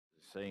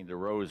saying to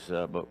Rose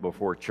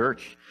before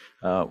church,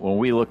 when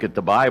we look at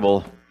the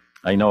Bible,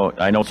 I know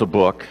it's a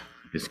book.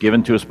 It's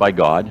given to us by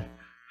God.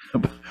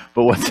 But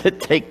what's it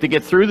take to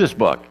get through this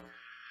book?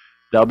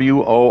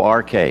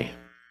 W-O-R-K.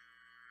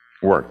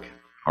 Work.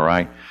 All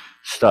right?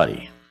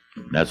 Study.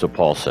 That's what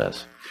Paul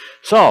says.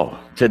 So,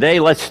 today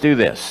let's do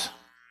this.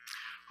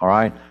 All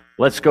right?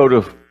 Let's go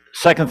to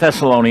 2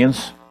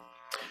 Thessalonians.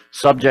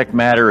 Subject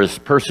matter is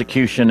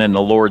persecution and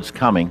the Lord's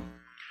coming.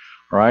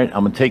 All right?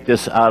 I'm going to take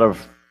this out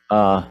of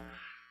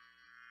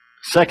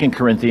 2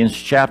 Corinthians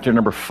chapter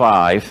number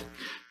 5.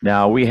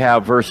 Now, we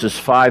have verses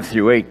 5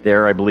 through 8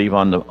 there, I believe,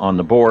 on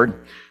the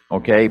board.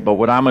 Okay? But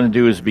what I'm going to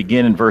do is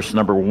begin in verse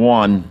number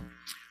 1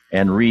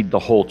 and read the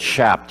whole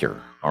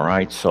chapter. All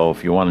right? So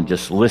if you want to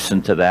just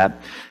listen to that,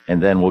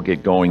 and then we'll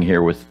get going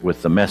here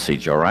with the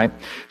message. All right?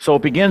 So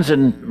it begins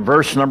in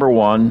verse number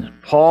 1.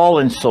 Paul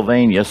and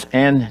Silvanus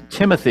and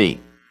Timothy,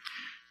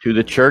 to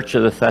the church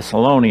of the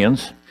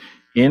Thessalonians,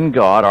 in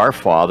God our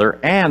Father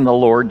and the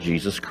Lord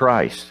Jesus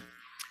Christ.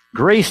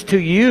 Grace to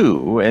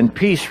you and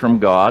peace from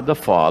God the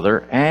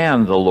Father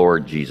and the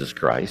Lord Jesus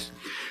Christ.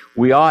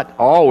 We ought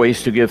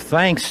always to give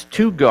thanks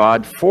to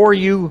God for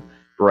you,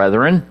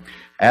 brethren,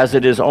 as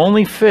it is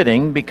only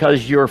fitting,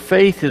 because your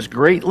faith is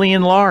greatly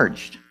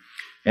enlarged,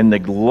 and the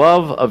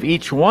love of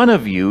each one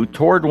of you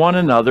toward one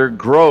another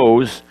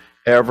grows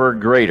ever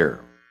greater.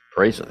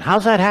 Praise it.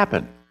 How's that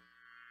happen?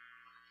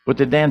 What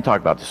did Dan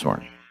talk about this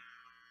morning?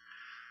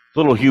 A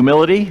little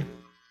humility,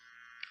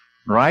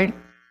 right?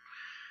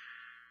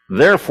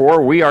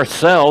 Therefore, we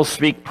ourselves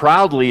speak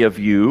proudly of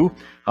you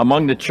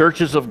among the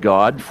churches of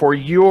God for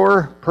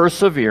your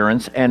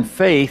perseverance and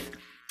faith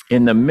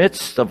in the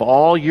midst of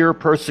all your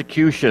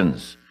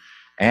persecutions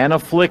and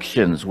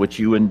afflictions which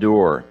you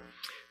endure.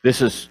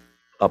 This is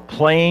a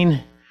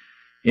plain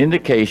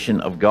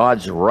indication of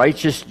God's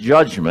righteous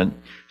judgment,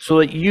 so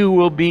that you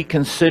will be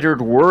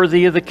considered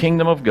worthy of the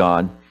kingdom of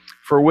God,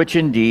 for which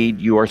indeed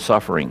you are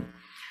suffering.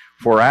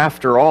 For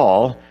after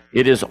all,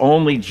 it is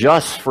only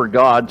just for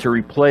God to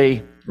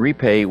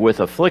repay with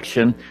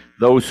affliction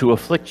those who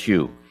afflict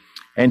you,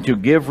 and to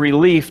give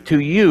relief to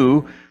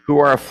you who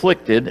are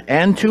afflicted,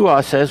 and to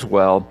us as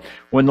well,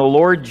 when the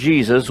Lord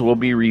Jesus will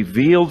be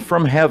revealed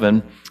from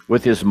heaven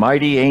with his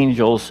mighty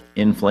angels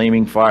in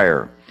flaming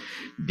fire,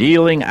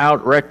 dealing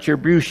out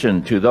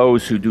retribution to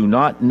those who do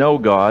not know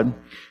God,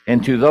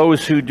 and to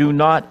those who do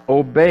not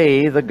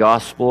obey the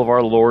gospel of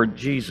our Lord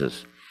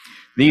Jesus.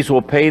 These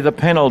will pay the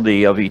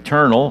penalty of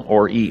eternal,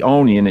 or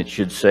aeonian it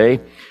should say,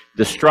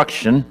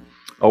 destruction,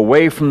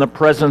 away from the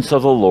presence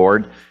of the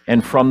Lord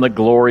and from the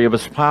glory of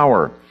his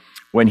power,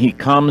 when he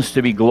comes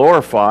to be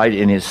glorified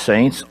in his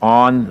saints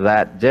on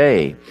that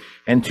day,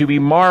 and to be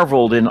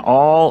marveled in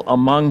all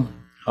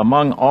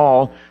among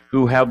all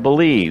who have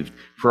believed.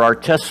 For our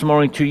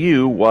testimony to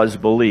you was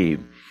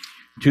believed.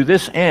 To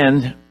this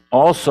end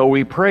also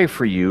we pray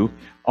for you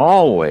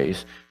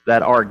always,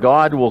 that our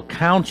God will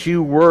count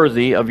you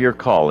worthy of your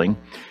calling,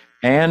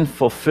 and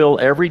fulfill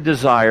every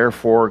desire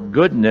for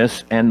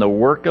goodness and the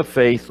work of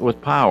faith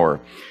with power,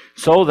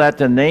 so that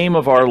the name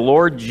of our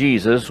Lord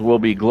Jesus will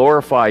be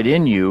glorified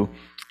in you,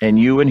 and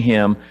you in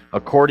him,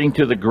 according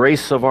to the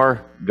grace of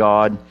our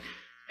God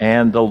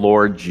and the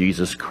Lord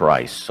Jesus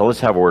Christ. So let's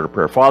have a word of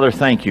prayer. Father,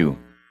 thank you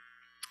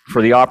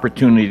for the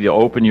opportunity to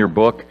open your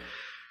book,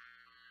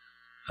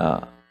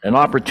 an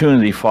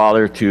opportunity,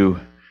 Father, to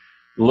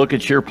look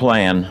at your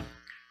plan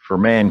for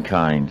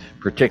mankind,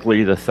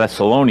 particularly the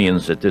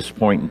Thessalonians at this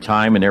point in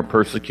time in their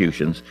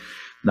persecutions.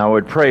 Now I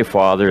would pray,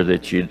 Father,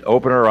 that you'd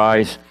open our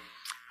eyes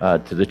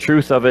to the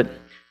truth of it,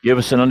 give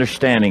us an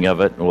understanding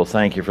of it, and we'll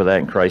thank you for that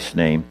in Christ's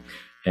name,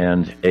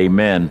 and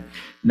amen.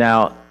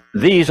 Now,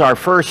 these are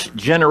first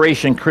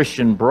generation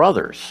Christian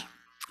brothers.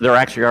 They're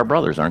actually our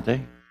brothers, aren't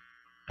they?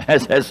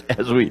 As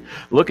we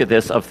look at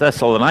this, of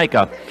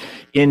Thessalonica,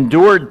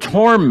 endured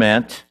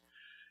torment,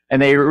 and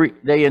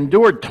they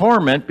endured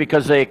torment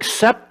because they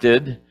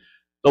accepted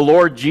the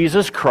Lord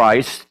Jesus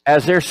Christ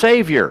as their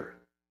Savior.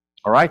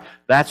 All right?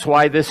 That's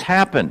why this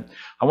happened.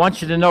 I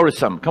want you to notice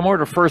something. Come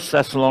over to 1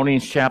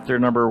 Thessalonians chapter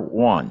number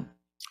 1.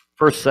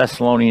 1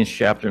 Thessalonians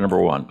chapter number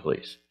 1,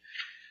 please.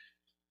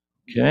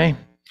 Okay?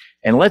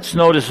 And let's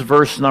notice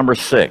verse number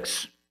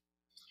 6.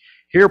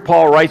 Here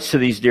Paul writes to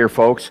these dear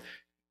folks,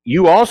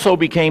 you also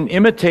became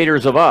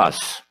imitators of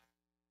us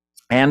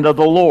and of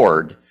the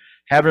Lord,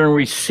 having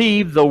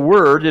received the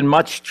word in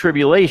much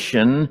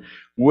tribulation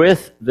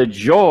with the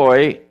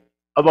joy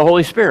of the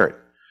Holy Spirit.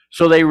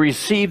 So they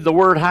received the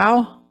word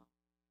how?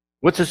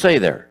 What's it say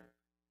there?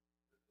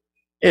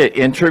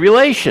 In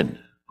tribulation.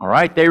 All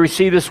right, they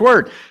received this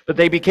word, but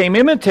they became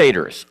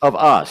imitators of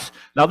us.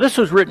 Now this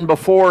was written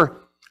before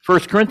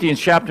 1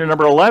 Corinthians chapter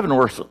number 11,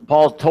 where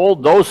Paul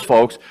told those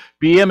folks,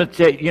 be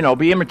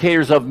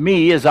imitators of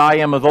me as I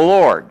am of the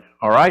Lord.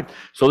 All right,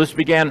 so this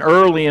began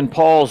early in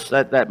Paul's,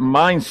 that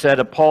mindset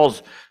of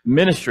Paul's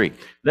ministry.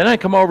 Then I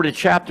come over to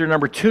chapter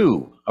number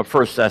 2 of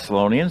 1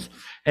 Thessalonians,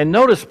 and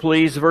notice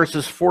please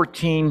verses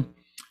 14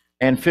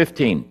 and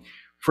 15.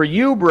 For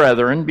you,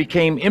 brethren,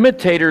 became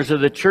imitators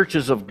of the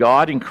churches of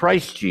God in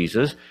Christ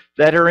Jesus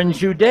that are in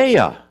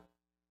Judea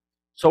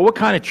So what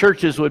kind of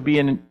churches would be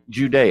in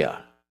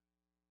Judea?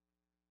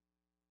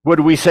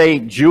 Would we say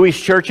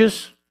Jewish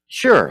churches?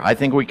 Sure, I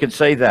think we could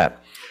say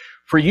that.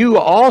 For you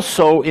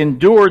also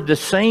endured the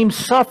same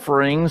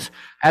sufferings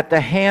at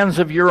the hands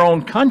of your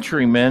own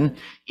countrymen,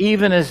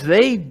 even as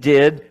they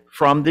did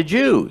from the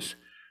Jews.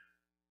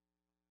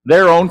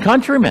 Their own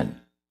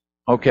countrymen,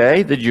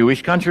 okay, the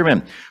Jewish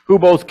countrymen, who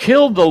both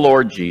killed the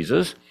Lord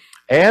Jesus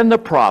and the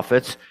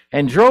prophets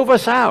and drove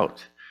us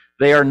out.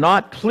 They are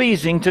not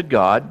pleasing to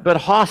God, but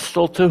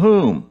hostile to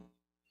whom?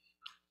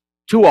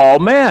 To all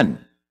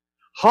men.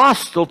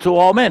 Hostile to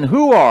all men.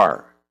 Who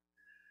are?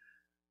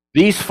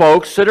 These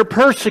folks that are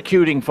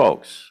persecuting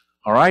folks.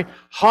 All right?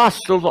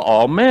 Hostile to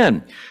all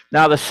men.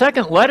 Now, the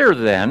second letter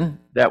then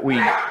that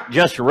we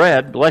just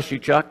read, bless you,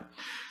 Chuck,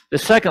 the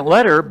second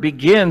letter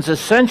begins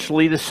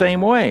essentially the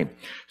same way.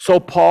 So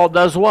Paul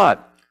does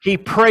what? He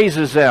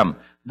praises them.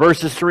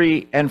 Verses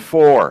 3 and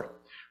 4.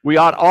 We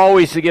ought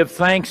always to give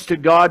thanks to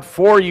God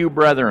for you,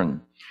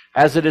 brethren,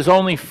 as it is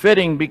only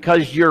fitting,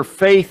 because your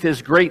faith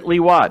is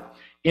greatly what?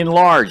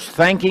 Enlarged.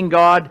 Thanking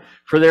God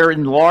for their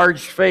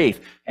enlarged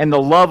faith. And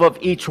the love of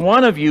each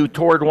one of you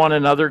toward one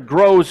another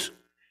grows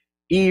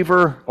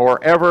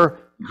ever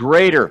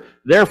greater.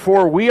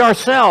 Therefore, we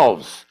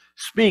ourselves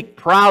speak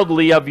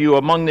proudly of you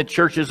among the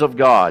churches of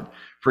God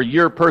for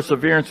your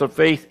perseverance of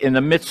faith in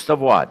the midst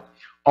of what?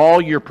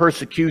 All your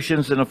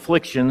persecutions and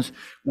afflictions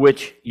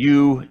which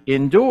you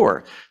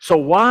endure. So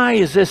why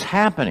is this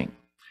happening?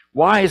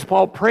 Why is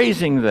Paul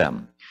praising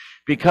them?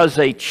 Because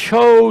they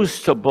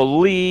chose to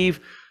believe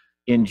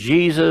in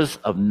Jesus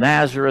of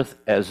Nazareth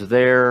as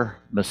their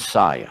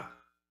Messiah.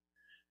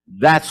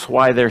 That's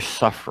why they're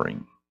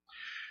suffering.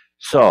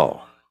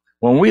 So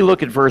when we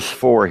look at verse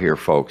 4 here,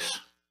 folks,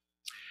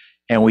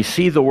 and we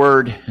see the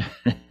word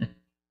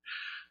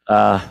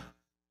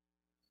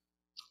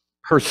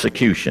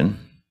persecution.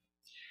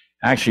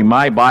 Actually,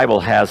 my Bible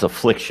has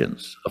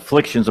afflictions.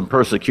 Afflictions and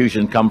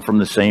persecution come from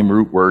the same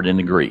root word in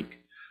the Greek.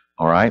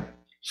 All right?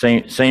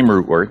 Same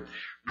root word.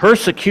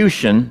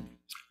 Persecution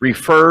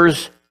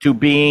refers to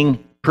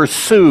being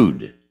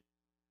pursued.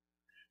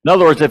 In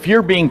other words, if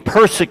you're being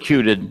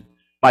persecuted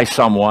by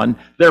someone,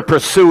 they're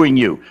pursuing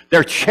you.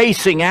 They're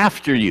chasing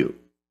after you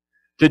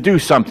to do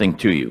something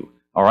to you.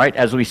 All right?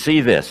 As we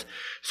see this.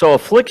 So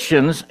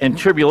afflictions and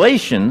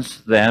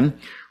tribulations then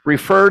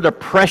refer to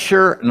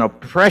pressure and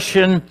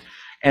oppression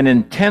and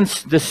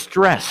intense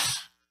distress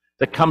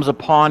that comes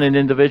upon an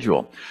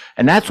individual.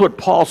 And that's what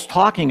Paul's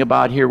talking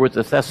about here with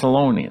the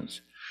Thessalonians.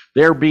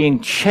 They're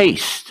being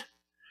chased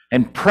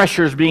and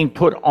pressure's being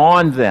put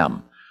on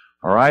them,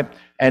 all right?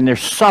 And they're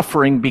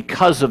suffering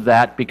because of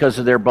that, because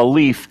of their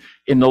belief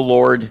in the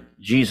Lord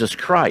Jesus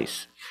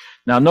Christ.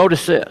 Now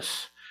notice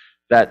this,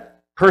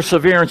 that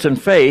perseverance and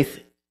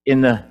faith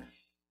in the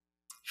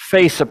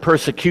face of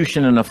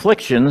persecution and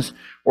afflictions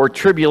or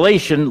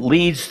tribulation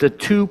leads to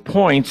 2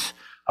 points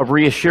of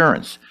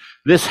reassurance.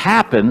 This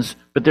happens,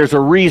 but there's a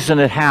reason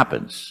it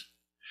happens.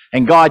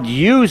 And God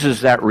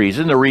uses that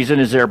reason. The reason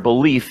is their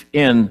belief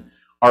in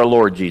our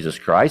Lord Jesus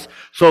Christ.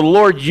 So the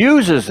Lord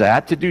uses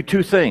that to do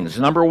 2 things.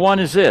 Number 1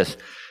 is this.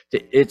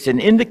 It's an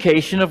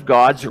indication of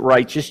God's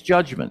righteous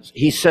judgments.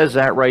 He says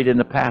that right in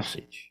the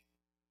passage.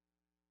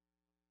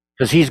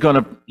 Because he's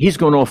going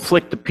to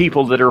afflict the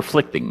people that are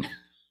afflicting.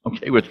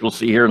 Okay, which we'll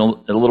see here in a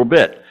little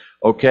bit.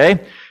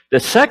 Okay?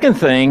 The second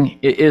thing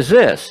is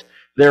this.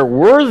 Their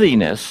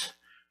worthiness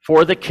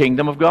for the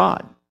kingdom of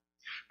God.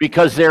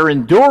 Because they're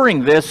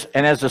enduring this,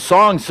 and as the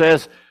song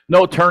says,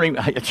 no turning,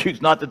 I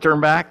choose not to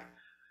turn back.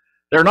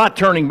 They're not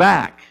turning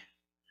back.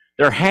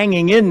 They're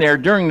hanging in there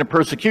during the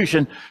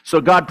persecution,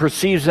 so God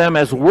perceives them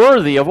as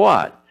worthy of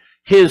what?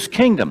 His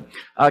kingdom.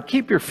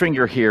 Keep your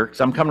finger here, because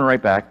I'm coming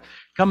right back.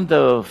 Come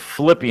to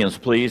Philippians,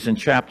 please, in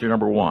chapter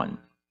number 1.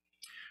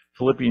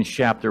 Philippians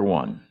chapter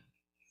 1.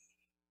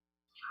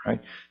 All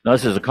right. Now,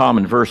 this is a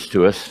common verse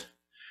to us.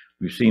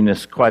 We've seen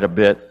this quite a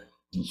bit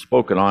and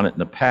spoken on it in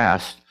the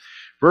past.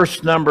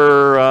 Verse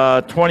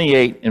number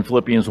 28 in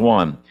Philippians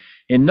 1.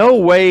 In no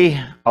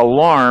way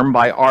alarmed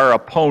by our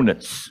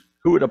opponents.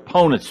 Who would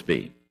opponents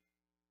be?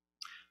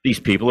 These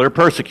people that are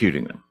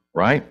persecuting them,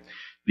 right?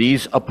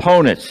 These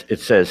opponents, it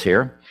says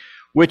here,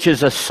 which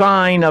is a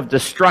sign of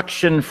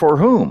destruction for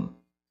whom?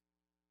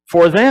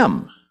 For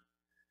them.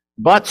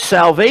 But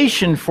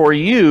salvation for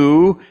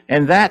you,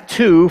 and that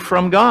too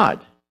from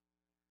God.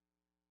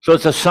 So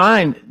it's a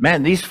sign,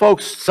 man, these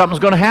folks, something's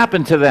going to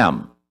happen to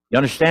them. You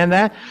understand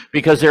that?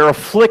 Because they're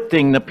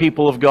afflicting the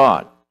people of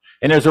God.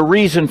 And there's a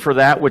reason for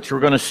that, which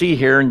we're going to see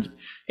here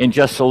in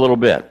just a little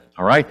bit.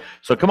 All right?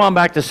 So come on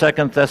back to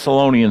 2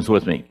 Thessalonians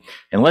with me.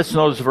 And let's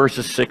notice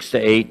verses 6 to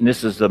 8. And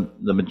this is the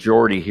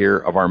majority here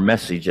of our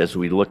message as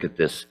we look at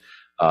this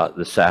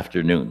this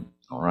afternoon.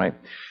 All right?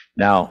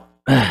 Now,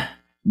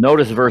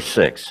 notice verse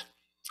 6.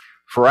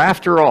 For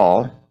after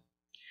all,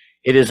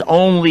 it is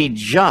only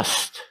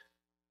just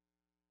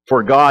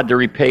for God to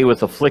repay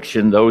with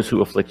affliction those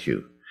who afflict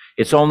you.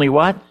 It's only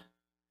what?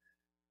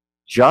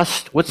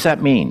 Just? What's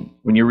that mean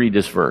when you read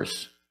this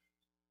verse?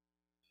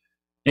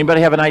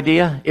 Anybody have an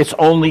idea? It's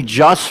only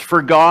just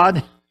for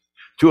God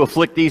to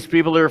afflict these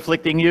people that are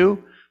afflicting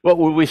you? What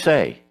would we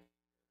say?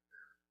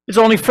 It's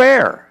only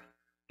fair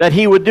that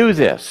he would do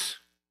this.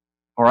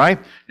 All right?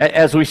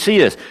 As we see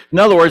this. In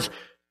other words,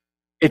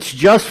 it's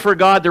just for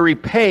God to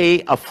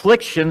repay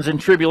afflictions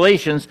and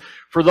tribulations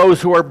for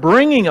those who are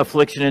bringing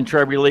affliction and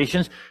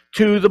tribulations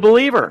to the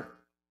believer.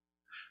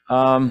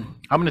 I'm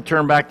going to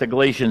turn back to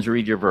Galatians,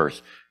 read your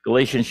verse.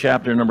 Galatians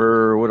chapter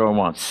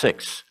number,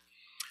 6,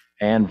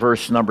 and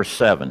verse number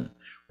 7,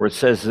 where it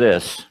says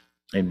this,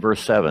 in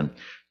verse 7,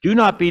 do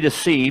not be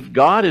deceived,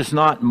 God is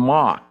not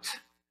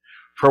mocked.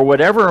 For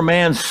whatever a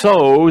man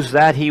sows,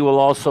 that he will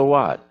also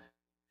what?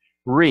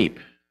 Reap.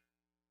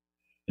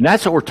 And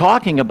that's what we're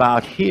talking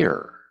about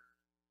here.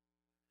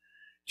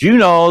 Do you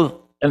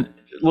know, a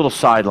little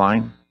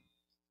sideline,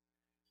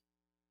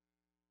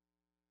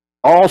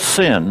 all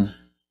sin,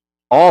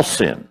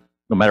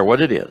 no matter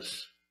what it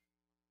is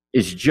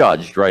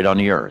judged right on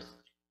the earth.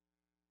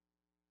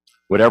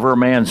 Whatever a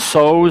man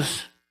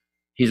sows,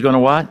 he's going to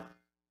what?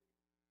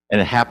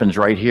 And it happens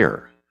right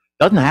here.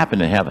 Doesn't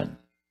happen in heaven.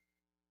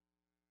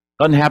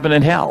 Doesn't happen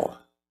in hell.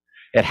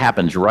 It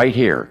happens right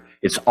here.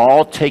 It's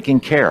all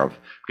taken care of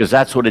because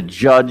that's what a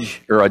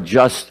judge or a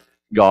just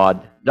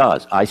God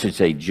does. I should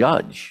say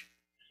judge.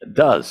 It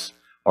does.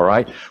 All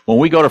right. When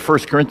we go to 1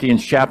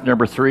 Corinthians chapter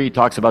number 3, it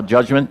talks about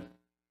judgment.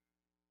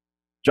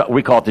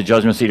 We call it the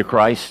judgment seat of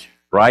Christ,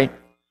 right?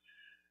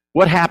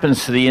 What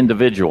happens to the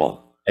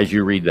individual as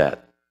you read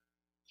that?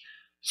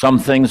 Some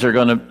things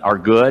are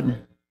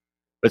good,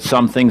 but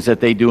some things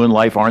that they do in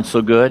life aren't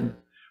so good.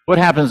 What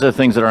happens to the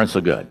things that aren't so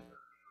good?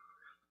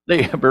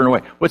 They burn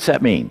away. What's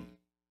that mean?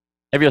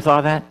 Have you ever thought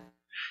of that?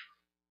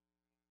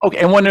 Okay,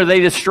 and when are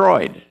they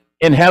destroyed?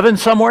 In heaven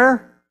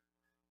somewhere?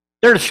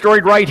 They're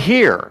destroyed right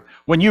here.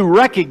 When you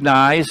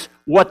recognize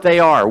what they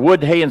are,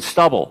 wood, hay, and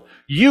stubble,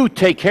 you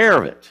take care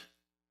of it.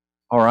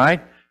 All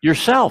right?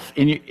 Yourself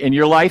in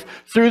your life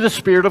through the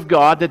Spirit of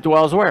God that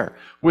dwells where?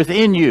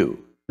 Within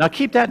you. Now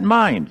keep that in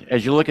mind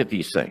as you look at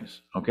these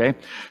things, okay?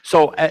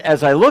 So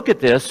as I look at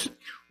this,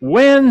 I'm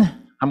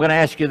going to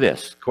ask you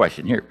this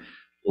question here.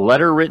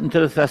 Letter written to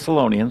the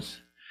Thessalonians,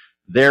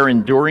 they're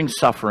enduring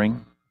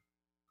suffering,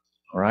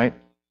 all right,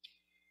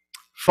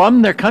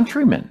 from their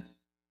countrymen.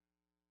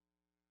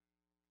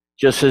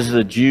 Just as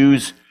the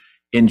Jews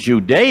in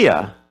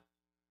Judea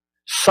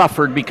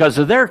suffered because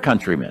of their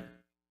countrymen,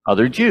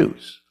 other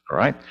Jews, all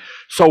right?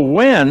 So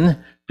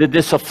when did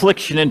this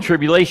affliction and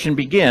tribulation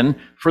begin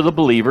for the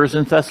believers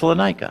in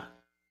Thessalonica?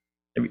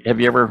 Have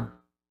you ever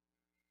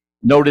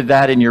noted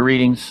that in your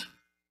readings?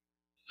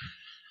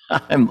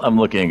 I'm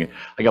looking,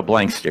 I got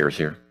blank stares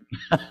here.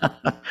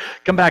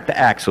 Come back to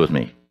Acts with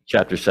me,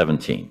 chapter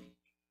 17.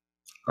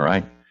 All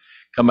right?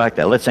 Come back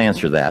to that. Let's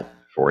answer that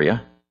for you.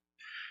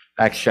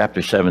 Acts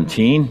chapter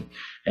 17,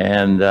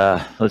 and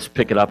let's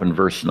pick it up in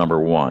verse number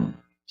 1,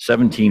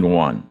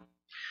 17:1,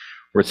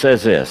 where it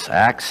says this,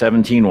 Acts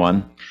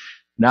 17:1.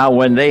 Now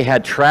when they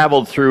had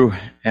traveled through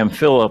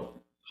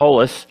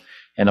Amphipolis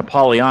and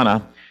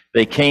Apollonia,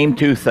 they came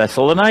to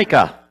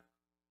Thessalonica,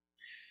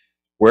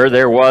 where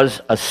there was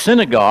a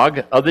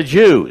synagogue of the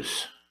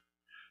Jews.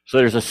 So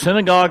there's a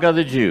synagogue of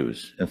the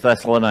Jews in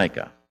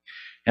Thessalonica.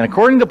 And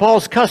according to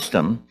Paul's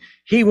custom,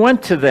 he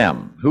went to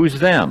them. Who's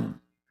them?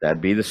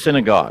 That'd be the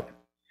synagogue.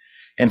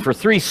 And for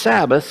 3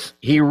 Sabbaths,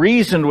 he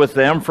reasoned with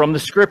them from the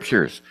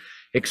scriptures,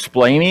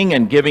 explaining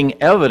and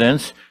giving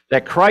evidence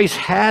that Christ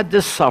had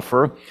to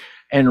suffer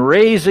and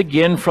raise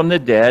again from the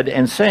dead,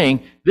 and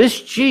saying,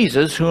 this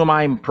Jesus whom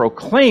I'm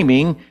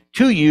proclaiming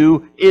to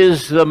you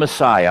is the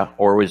Messiah,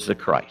 or is the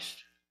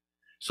Christ.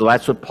 So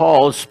that's what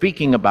Paul is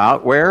speaking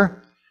about.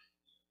 Where?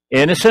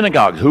 In the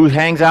synagogues. Who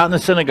hangs out in the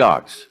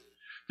synagogues?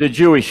 The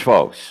Jewish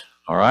folks.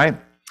 All right?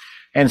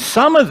 And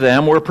some of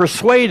them were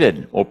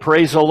persuaded. Well,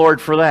 praise the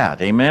Lord for that.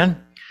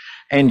 Amen?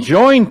 And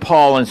joined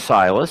Paul and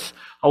Silas,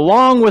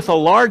 along with a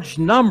large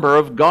number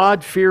of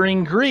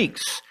God-fearing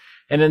Greeks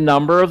and a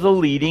number of the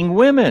leading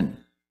women.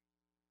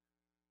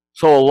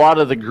 So a lot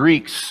of the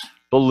Greeks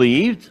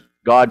believed.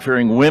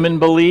 God-fearing women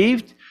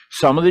believed.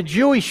 Some of the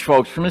Jewish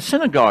folks from the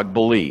synagogue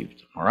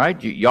believed. All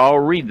right? Y'all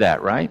read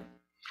that, right?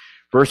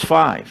 Verse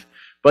 5.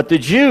 But the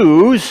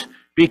Jews,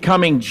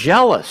 becoming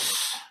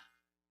jealous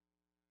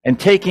and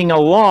taking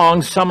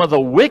along some of the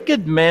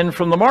wicked men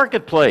from the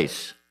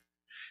marketplace.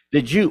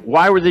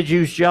 Why were the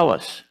Jews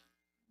jealous?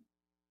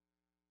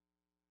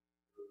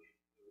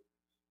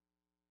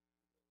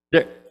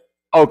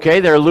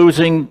 They're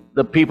losing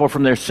the people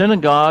from their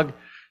synagogue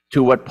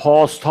to what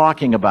Paul's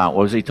talking about.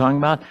 What was he talking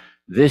about?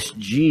 This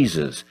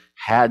Jesus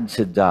had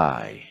to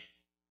die,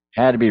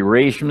 had to be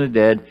raised from the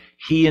dead.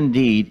 He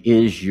indeed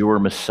is your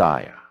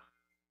Messiah.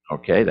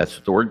 Okay, that's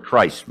what the word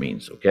Christ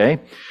means, okay?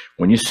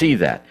 When you see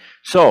that.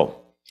 So,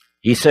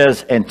 he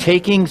says, and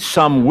taking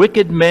some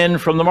wicked men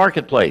from the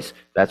marketplace.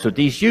 That's what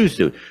these Jews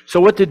do. So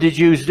what did the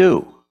Jews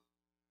do?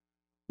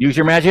 Use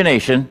your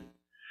imagination.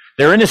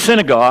 They're in the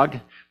synagogue.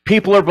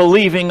 People are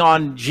believing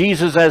on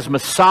Jesus as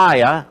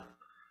Messiah.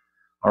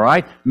 All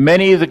right?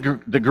 Many of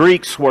the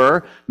Greeks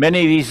were.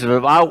 Many of these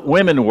devout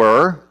women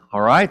were.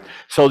 All right?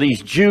 So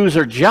these Jews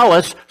are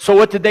jealous. So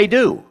what did they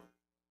do?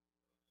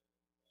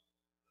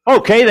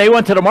 Okay, they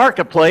went to the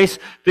marketplace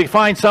to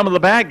find some of the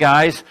bad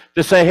guys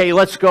to say, hey,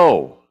 let's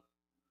go.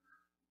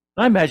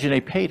 I imagine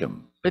they paid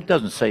them. It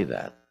doesn't say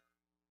that.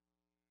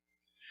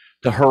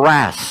 To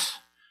harass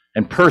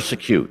and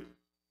persecute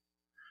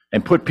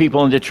and put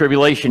people into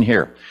tribulation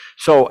here.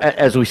 So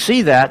as we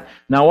see that,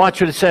 now watch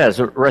what it says,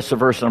 the rest of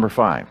verse number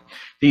 5.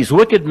 These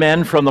wicked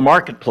men from the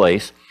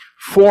marketplace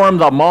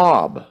formed a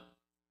mob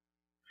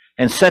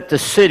and set the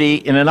city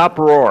in an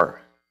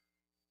uproar.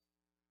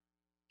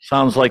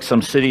 Sounds like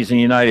some cities in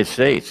the United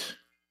States.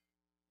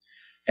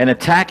 And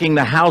attacking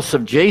the house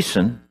of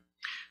Jason,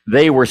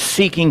 they were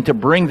seeking to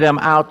bring them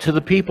out to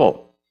the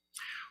people.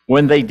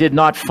 When they did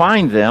not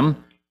find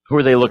them, who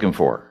were they looking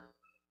for?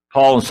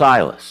 Paul and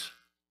Silas.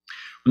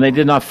 When they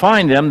did not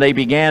find them, they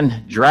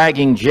began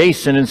dragging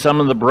Jason and some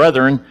of the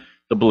brethren,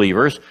 the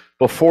believers,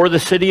 before the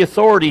city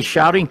authorities,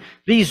 shouting,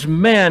 these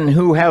men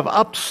who have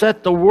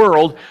upset the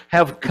world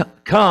have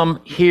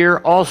come here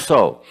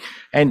also.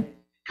 And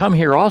come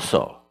here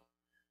also.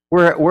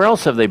 Where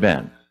else have they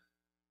been?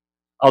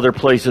 Other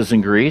places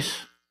in Greece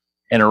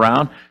and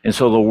around. And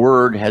so the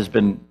word has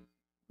been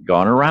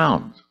gone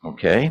around,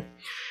 okay?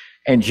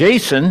 And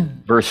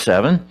Jason, verse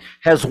 7,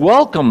 has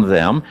welcomed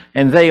them,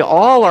 and they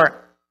all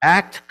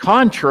act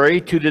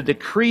contrary to the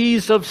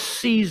decrees of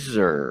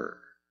Caesar.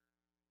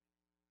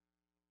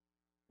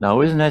 Now,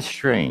 isn't that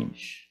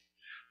strange?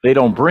 They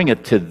don't bring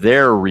it to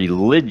their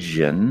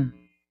religion.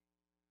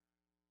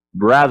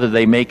 Rather,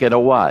 they make it a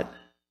what?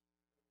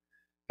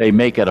 They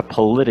make it a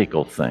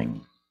political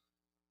thing.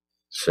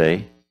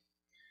 See?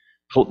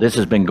 This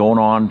has been going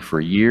on for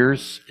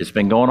years. It's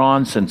been going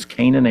on since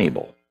Cain and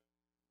Abel.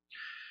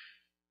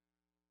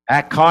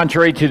 Act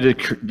contrary to the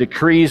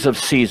decrees of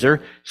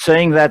Caesar,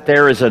 saying that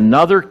there is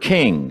another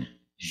king,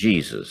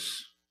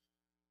 Jesus.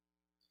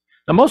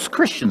 Now, most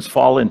Christians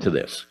fall into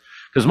this,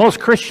 because most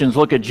Christians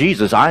look at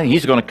Jesus.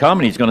 He's going to come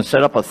and he's going to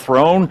set up a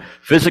throne,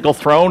 physical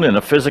throne in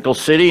a physical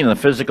city, in a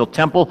physical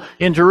temple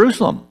in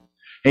Jerusalem.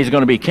 And he's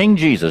going to be King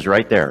Jesus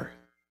right there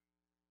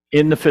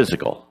in the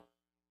physical.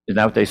 Isn't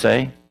that what they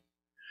say?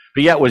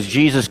 But yet, was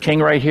Jesus king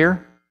right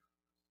here?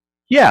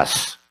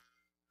 Yes.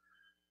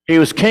 He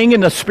was king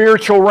in the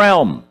spiritual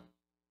realm.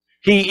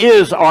 He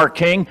is our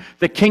king.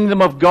 The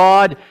kingdom of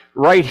God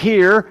right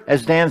here,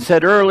 as Dan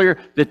said earlier,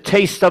 the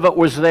taste of it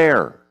was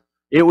there.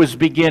 It was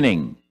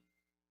beginning.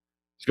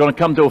 It's going to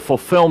come to a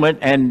fulfillment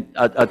and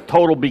a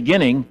total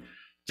beginning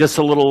just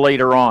a little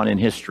later on in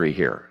history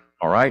here.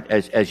 All right,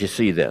 as you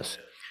see this.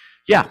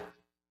 Yeah.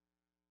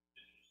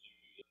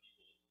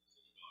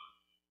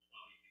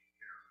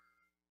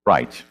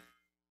 Right.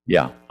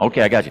 Yeah.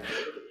 Okay, I got you.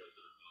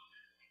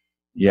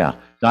 Yeah.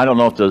 I don't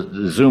know if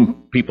the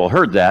Zoom people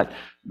heard that,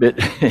 but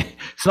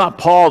it's not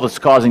Paul that's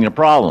causing the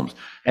problems.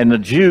 And the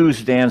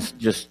Jews, Dan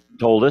just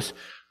told us,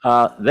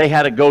 they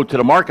had to go to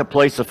the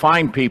marketplace to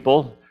find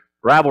people,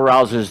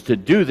 rabble-rousers, to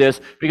do this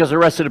because the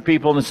rest of the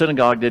people in the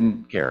synagogue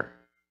didn't care.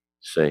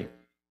 See?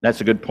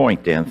 That's a good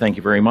point, Dan. Thank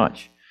you very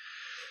much.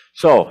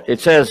 So it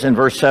says in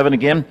verse 7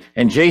 again,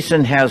 and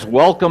Jason has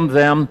welcomed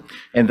them,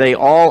 and they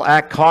all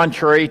act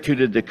contrary to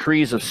the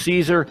decrees of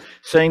Caesar,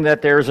 saying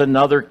that there's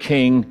another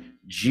king,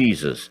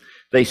 Jesus.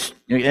 And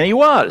he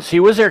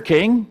was their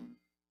king.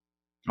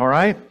 All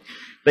right.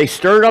 They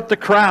stirred up the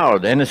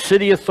crowd and the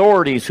city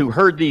authorities who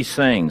heard these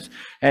things.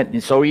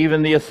 And so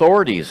even the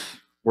authorities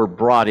were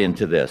brought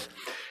into this.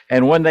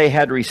 And when they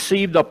had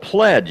received a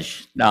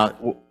pledge, now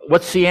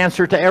what's the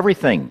answer to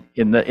everything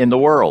in the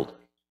world?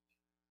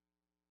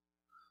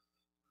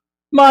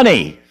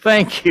 Money.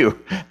 Thank you.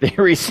 They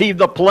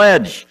received a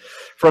pledge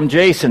from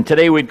Jason.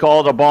 Today we'd call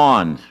it a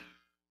bond.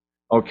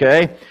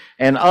 Okay?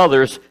 And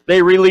others,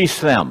 they released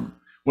them.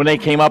 When they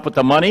came up with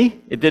the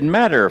money, it didn't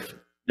matter if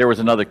there was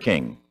another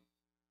king.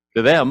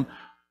 To them,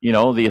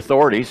 the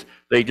authorities,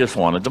 they just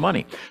wanted the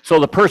money. So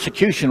the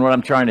persecution, what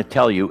I'm trying to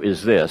tell you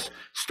is this,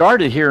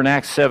 started here in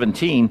Acts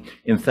 17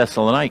 in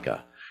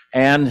Thessalonica.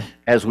 And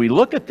as we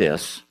look at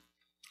this,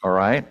 all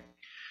right,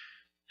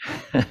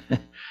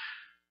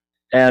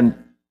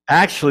 and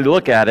actually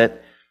look at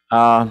it,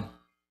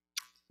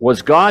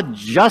 was God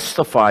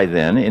justified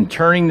then in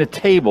turning the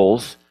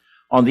tables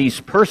on these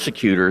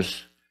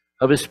persecutors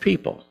of his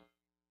people?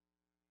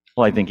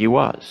 Well, I think he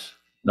was.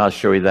 And I'll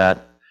show you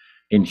that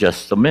in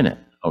just a minute,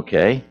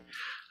 okay?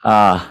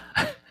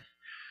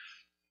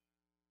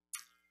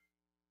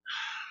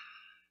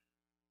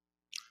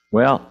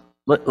 Well,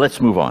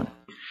 let's move on.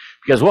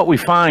 Because what we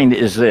find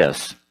is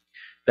this,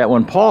 that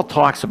when Paul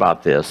talks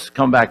about this,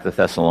 come back to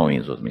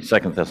Thessalonians with me, 2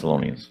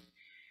 Thessalonians.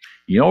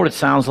 You know what it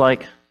sounds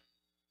like? It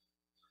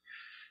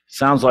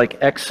sounds like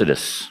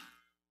Exodus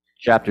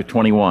chapter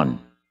 21,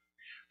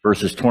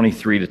 verses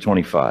 23 to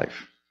 25.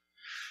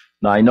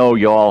 Now, I know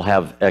you all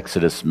have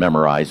Exodus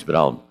memorized, but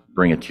I'll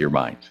bring it to your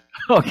mind.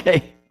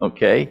 Okay.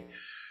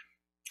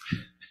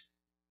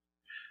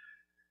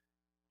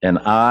 An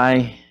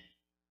eye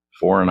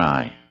for an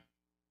eye.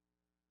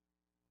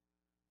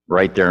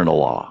 Right there in the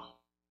law.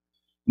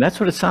 And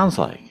that's what it sounds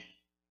like.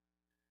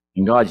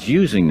 And God's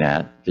using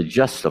that to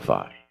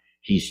justify.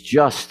 He's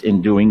just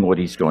in doing what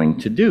he's going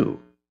to do.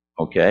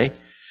 Okay?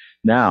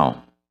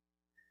 Now,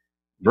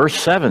 Verse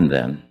 7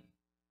 then,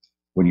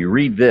 when you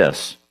read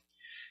this,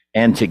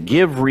 and to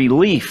give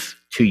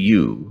relief to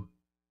you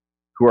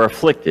who are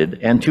afflicted,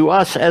 and to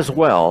us as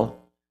well,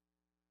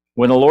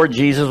 when the Lord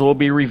Jesus will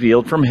be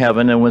revealed from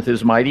heaven and with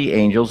his mighty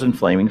angels in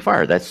flaming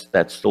fire. That's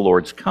the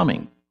Lord's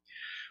coming.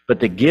 But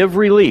to give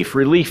relief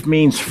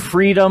means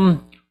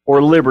freedom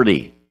or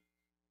liberty.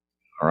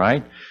 All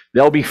right?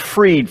 They'll be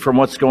freed from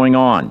what's going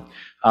on.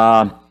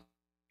 I'll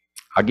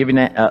give you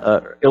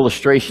an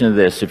illustration of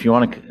this. If you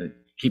want to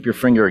keep your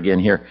finger again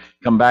here,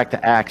 come back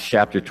to Acts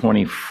chapter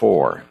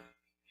 24.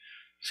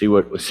 See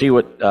what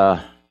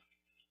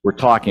we're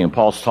talking, and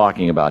Paul's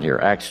talking about here,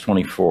 Acts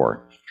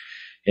 24.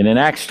 And in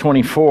Acts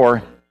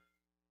 24,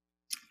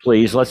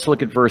 please, let's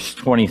look at verse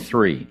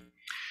 23.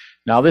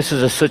 Now, this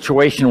is a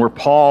situation where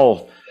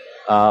Paul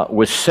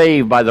was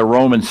saved by the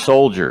Roman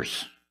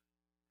soldiers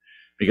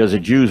because the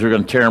Jews were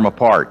going to tear him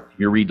apart.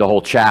 You read the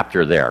whole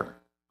chapter there,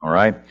 all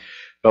right?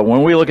 But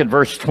when we look at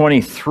verse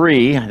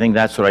 23, I think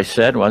that's what I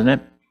said, wasn't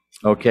it?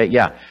 Okay,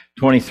 yeah,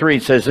 23,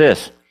 it says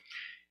this.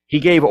 He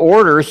gave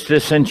orders to the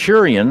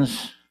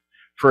centurions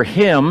for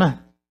him,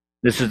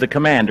 this is the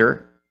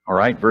commander, all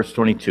right, verse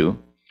 22,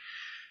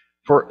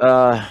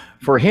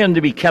 for him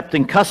to be kept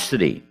in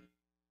custody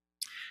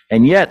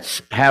and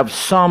yet have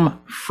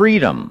some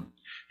freedom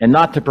and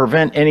not to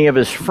prevent any of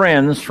his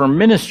friends from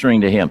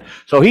ministering to him.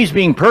 So he's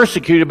being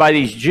persecuted by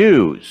these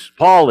Jews,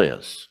 Paul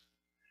is.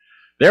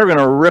 They're going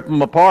to rip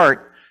him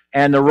apart,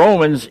 and the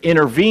Romans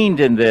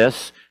intervened in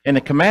this, and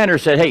the commander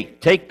said, hey,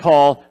 take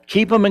Paul,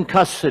 keep him in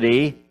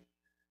custody,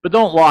 but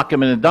don't lock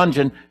him in a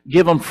dungeon.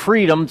 Give him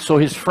freedom so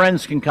his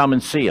friends can come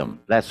and see him,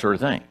 that sort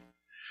of thing.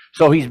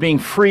 So he's being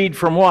freed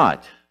from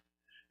what?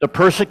 The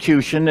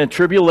persecution and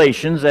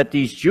tribulations that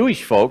these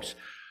Jewish folks,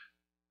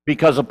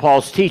 because of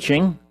Paul's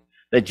teaching,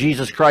 that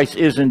Jesus Christ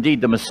is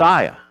indeed the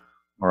Messiah,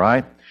 all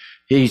right?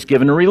 He's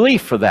given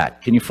relief for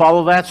that. Can you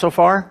follow that so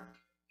far?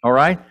 All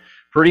right?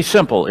 Pretty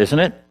simple, isn't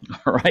it?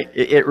 All right?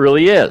 It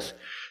really is.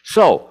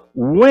 So,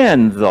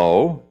 when,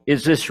 though,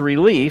 is this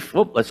relief?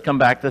 Well, let's come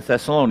back to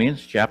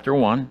Thessalonians chapter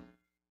 1.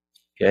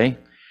 Okay?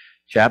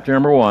 Chapter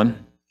number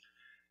 1.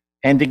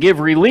 And to give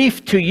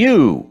relief to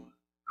you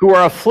who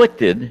are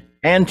afflicted,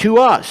 and to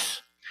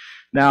us.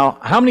 Now,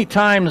 how many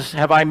times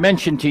have I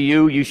mentioned to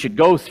you, you should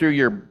go through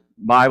your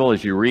Bible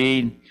as you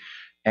read,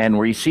 and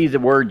where you see the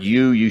word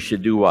you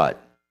should do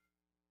what?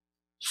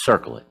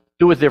 Circle it.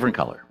 Do it with a different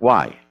color.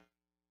 Why?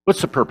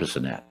 What's the purpose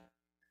in that?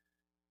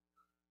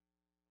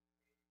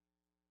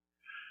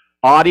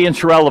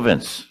 Audience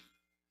relevance.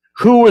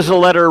 Who was the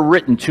letter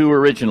written to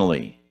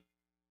originally?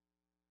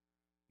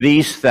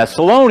 These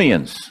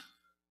Thessalonians.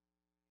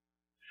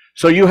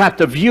 So you have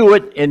to view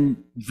it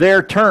in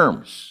their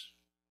terms,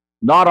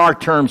 not our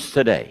terms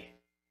today.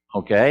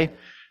 Okay?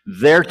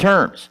 Their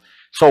terms.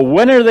 So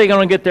when are they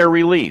going to get their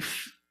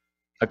relief?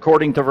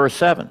 According to verse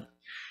 7.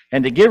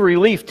 And to give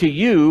relief to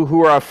you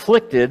who are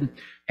afflicted,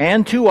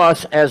 and to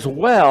us as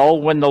well,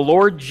 when the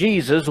Lord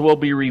Jesus will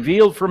be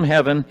revealed from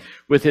heaven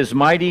with his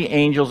mighty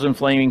angels in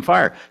flaming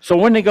fire. So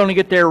when are they going to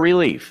get their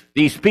relief?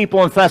 These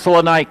people in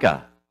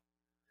Thessalonica.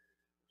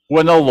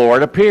 When the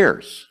Lord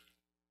appears.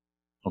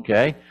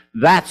 Okay?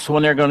 That's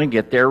when they're going to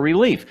get their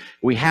relief.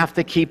 We have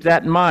to keep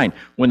that in mind.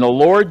 When the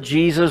Lord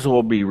Jesus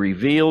will be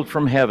revealed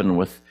from heaven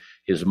with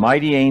his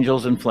mighty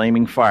angels in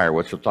flaming fire,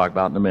 which we'll talk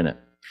about in a minute.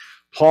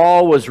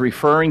 Paul was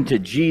referring to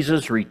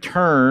Jesus'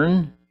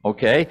 return,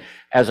 okay,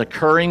 as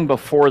occurring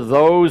before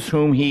those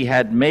whom he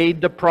had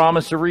made the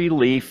promise of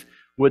relief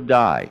would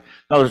die.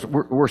 In other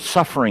words, we're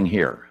suffering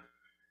here.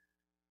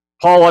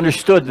 Paul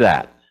understood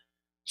that.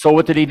 So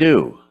what did he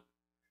do?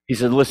 He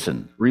said,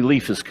 listen,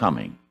 relief is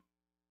coming.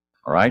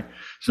 All right?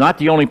 It's not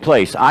the only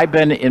place. I've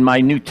been in my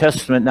New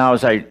Testament now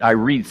as I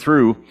read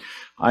through,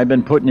 I've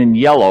been putting in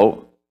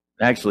yellow.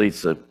 Actually,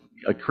 it's a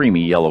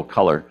creamy yellow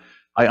color.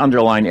 I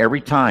underline every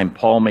time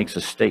Paul makes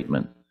a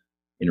statement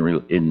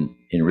in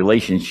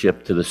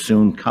relationship to the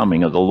soon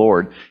coming of the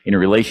Lord, in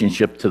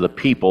relationship to the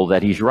people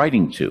that he's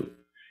writing to.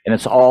 And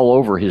it's all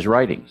over his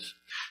writings.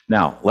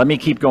 Now, let me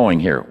keep going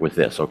here with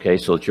this, okay,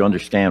 so that you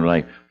understand what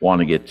I want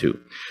to get to.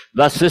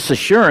 Thus, this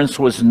assurance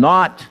was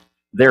not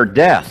their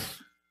death,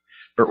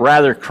 but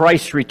rather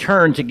Christ's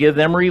return to give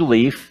them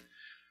relief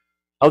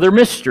of their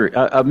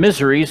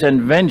miseries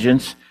and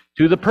vengeance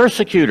to the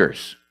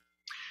persecutors.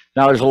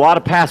 Now, there's a lot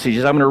of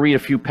passages. I'm going to read a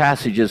few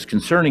passages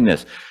concerning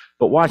this.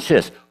 But watch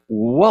this.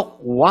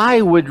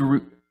 Why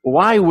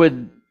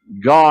would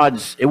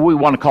God's, if we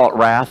want to call it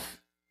wrath,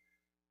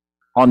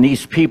 on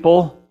these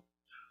people,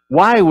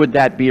 why would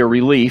that be a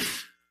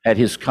relief at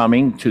his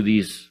coming to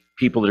these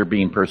people that are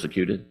being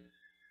persecuted?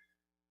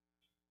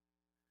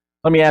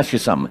 Let me ask you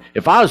something.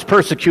 If I was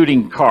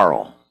persecuting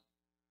Carl,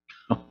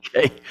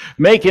 okay,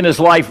 making his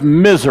life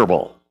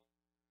miserable,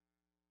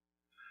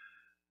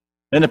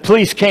 and the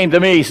police came to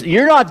me,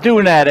 you're not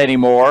doing that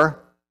anymore,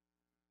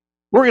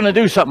 we're going to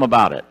do something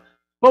about it.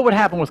 What would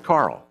happen with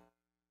Carl?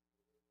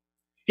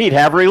 He'd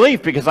have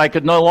relief because I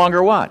could no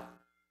longer what?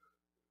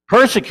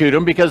 Persecute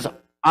him because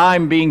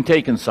I'm being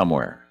taken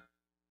somewhere.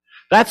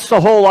 That's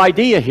the whole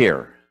idea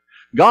here.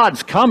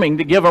 God's coming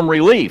to give them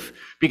relief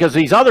because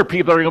these other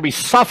people are going to be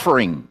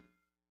suffering.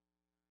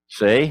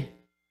 See?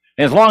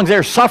 And as long as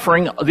they're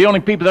suffering, the only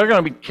people they're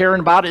going to be caring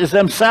about is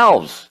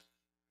themselves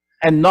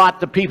and not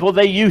the people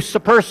they used to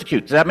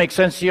persecute. Does that make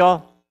sense to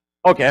y'all?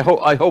 Okay,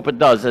 I hope it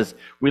does as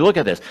we look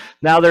at this.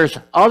 Now, there's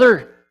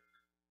other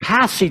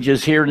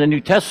passages here in the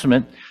New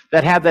Testament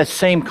that have that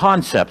same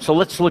concept. So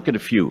let's look at a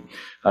few.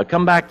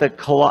 Come back to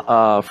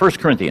 1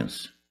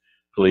 Corinthians,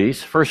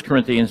 please. 1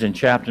 Corinthians in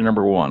chapter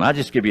number 1. I'll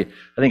just give you,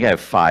 I think I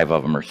have 5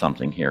 of them or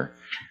something here.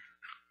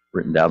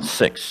 Written down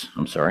 6,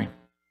 I'm sorry.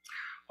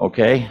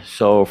 Okay,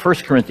 so 1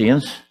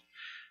 Corinthians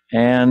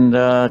and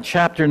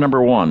chapter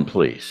number 1,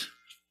 please.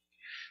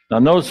 Now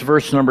notice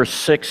verse number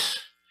 6,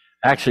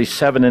 actually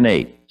 7 and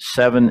 8.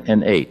 7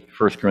 and 8,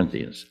 1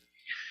 Corinthians.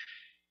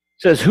 It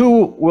says,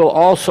 who will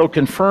also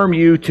confirm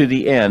you to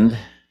the end,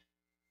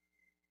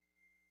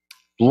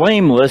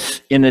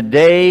 blameless in the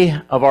day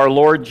of our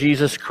Lord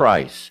Jesus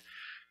Christ.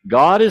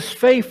 God is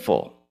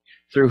faithful,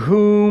 through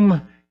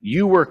whom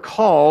you were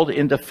called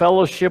into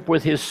fellowship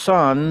with his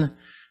Son,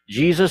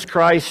 Jesus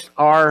Christ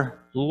our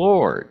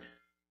Lord.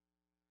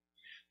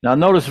 Now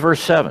notice verse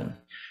 7.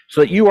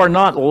 So that you are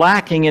not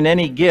lacking in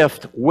any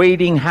gift,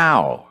 waiting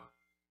how?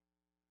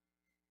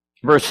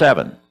 Verse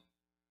 7.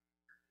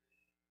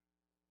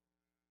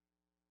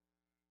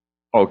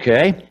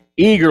 Okay.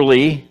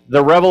 Eagerly,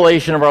 the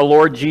revelation of our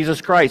Lord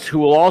Jesus Christ, who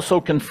will also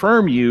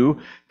confirm you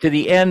to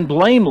the end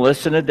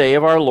blameless in the day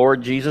of our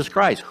Lord Jesus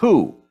Christ.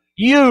 Who?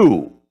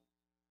 You.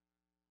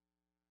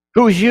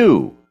 Who's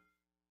you?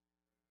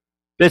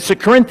 It's the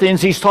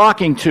Corinthians he's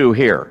talking to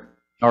here.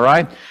 All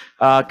right?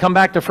 Come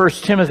back to 1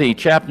 Timothy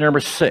chapter number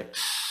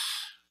 6.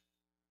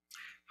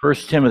 1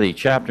 Timothy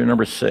chapter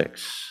number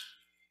 6.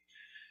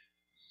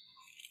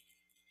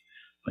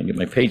 I can get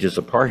my pages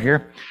apart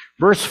here.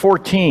 Verse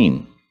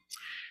 14.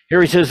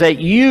 Here he says that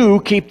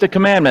you keep the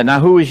commandment. Now,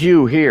 who is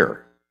you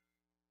here?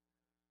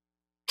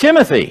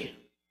 Timothy.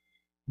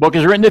 Book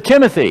is written to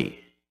Timothy.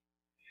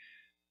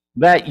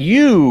 That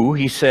you,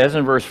 he says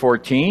in verse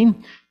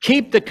 14,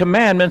 keep the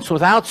commandments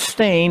without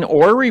stain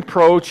or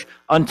reproach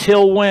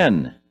until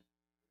when?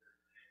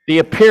 The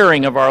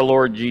appearing of our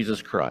Lord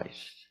Jesus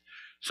Christ.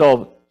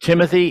 So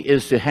Timothy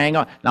is to hang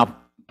on. Now,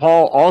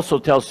 Paul also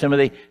tells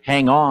Timothy,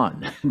 hang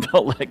on.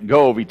 Don't let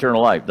go of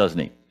eternal life, doesn't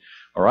he?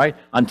 All right?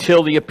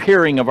 Until the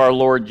appearing of our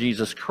Lord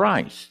Jesus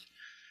Christ.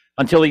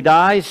 Until he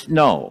dies?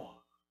 No.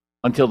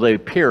 Until the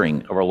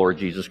appearing of our Lord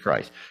Jesus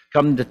Christ.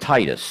 Come to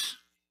Titus,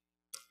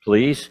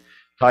 please.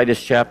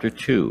 Titus chapter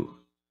 2.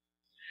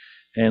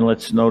 And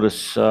let's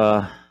notice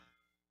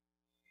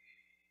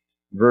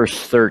verse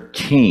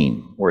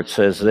 13, where it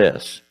says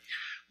this.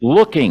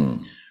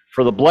 Looking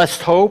for the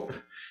blessed hope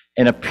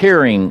and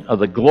appearing of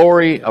the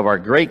glory of our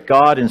great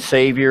God and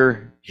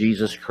Savior,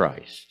 Jesus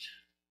Christ.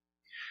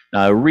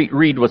 Now,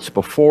 read what's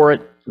before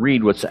it,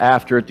 read what's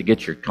after it to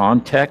get your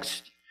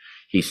context.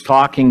 He's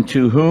talking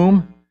to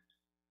whom?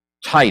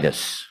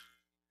 Titus.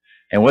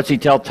 And what's he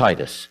tell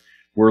Titus?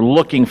 We're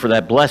looking for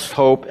that blessed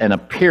hope and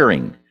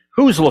appearing.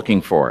 Who's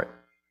looking for it?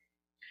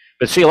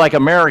 But see, like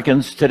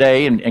Americans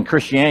today and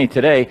Christianity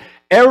today,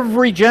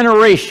 every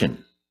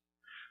generation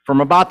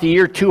from about the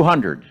year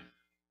 200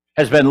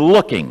 has been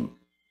looking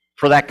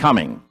for that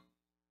coming.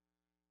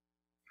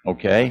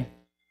 Okay?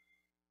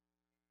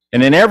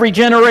 And in every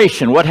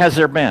generation, what has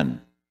there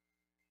been?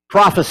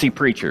 Prophecy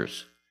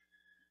preachers.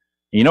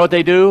 You know what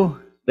they do?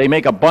 They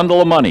make a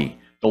bundle of money.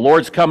 The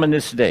Lord's coming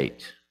this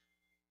date.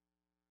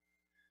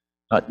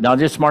 Now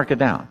just mark it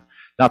down.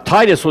 Now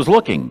Titus was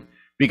looking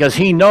because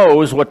he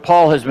knows what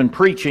Paul has been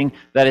preaching,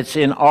 that it's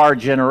in our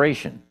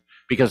generation.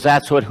 Because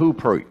that's what who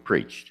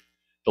preached?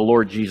 The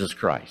Lord Jesus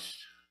Christ.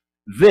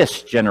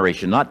 This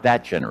generation, not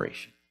that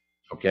generation.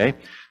 Okay?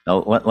 Now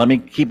let me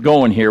keep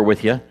going here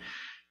with you.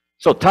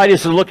 So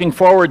Titus is looking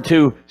forward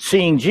to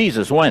seeing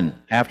Jesus. When?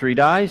 After he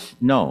dies?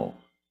 No.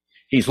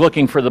 He's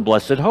looking for the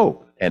blessed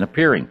hope and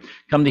appearing.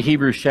 Come to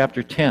Hebrews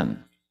chapter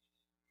 10.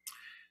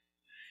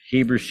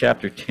 Hebrews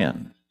chapter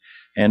 10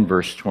 and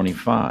verse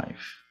 25.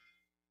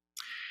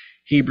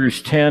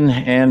 Hebrews 10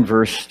 and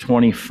verse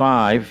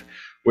 25,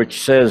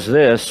 which says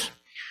this,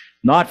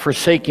 not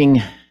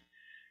forsaking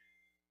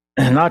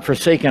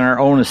our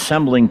own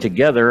assembling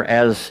together,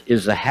 as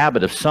is the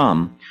habit of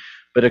some,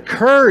 but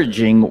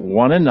encouraging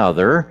one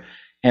another,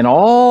 and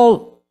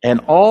all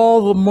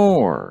the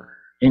more,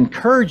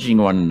 encouraging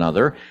one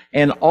another,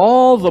 and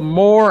all the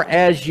more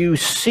as you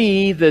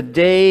see the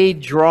day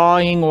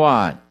drawing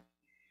what?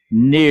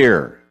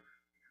 Near.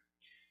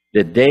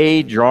 The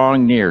day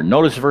drawing near.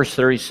 Notice verse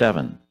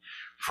 37.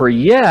 For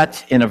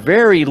yet in a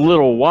very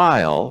little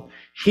while,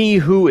 he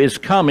who is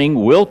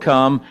coming will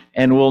come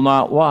and will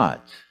not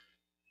what?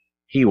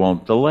 He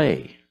won't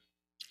delay.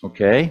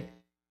 Okay?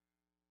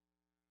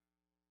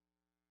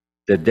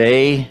 The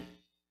day,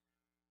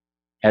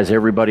 as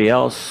everybody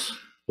else,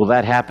 will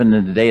that happen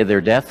in the day of their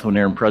death when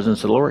they're in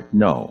presence of the Lord?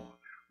 No.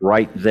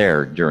 Right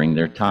there during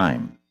their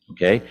time.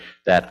 Okay?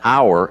 That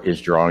hour is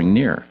drawing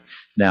near.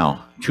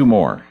 Now, 2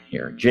 more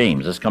here.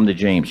 James. Let's come to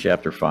James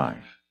chapter 5.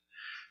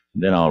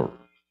 Then I'll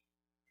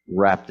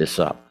wrap this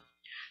up.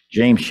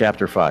 James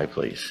chapter 5,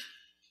 please.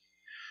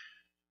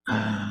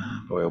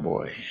 Boy, oh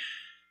boy.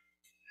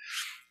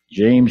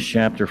 James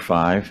chapter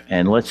 5,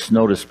 and let's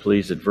notice,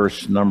 please, at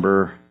verse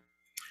number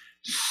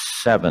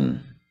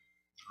 7,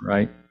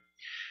 right?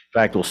 In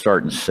fact, we'll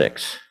start in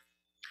 6.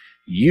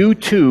 You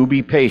too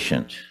be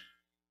patient.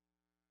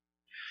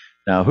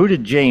 Now, who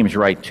did James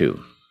write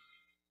to?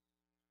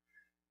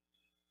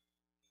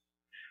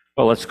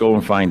 Well, let's go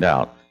and find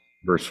out.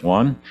 Verse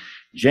 1.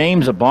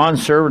 James, a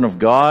bondservant of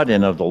God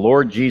and of the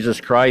Lord Jesus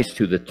Christ,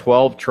 to the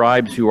 12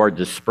 tribes who are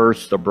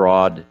dispersed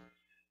abroad,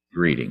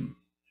 greeting.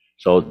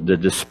 So the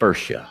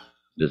dispersia,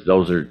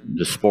 those are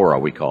diaspora,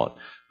 we call it,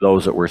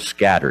 those that were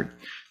scattered.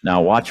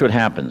 Now watch what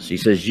happens. He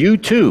says, you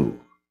too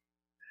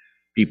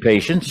be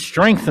patient,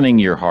 strengthening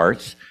your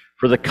hearts,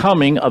 for the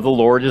coming of the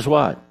Lord is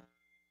what?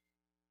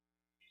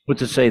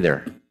 What's it say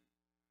there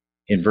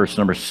in verse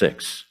number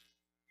 6?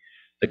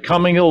 The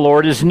coming of the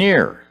Lord is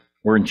near.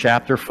 We're in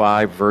chapter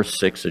 5, verse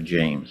 6 of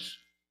James.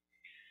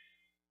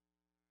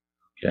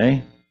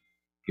 Okay?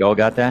 You all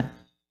got that?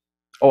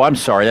 Oh, I'm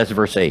sorry, that's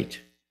verse 8.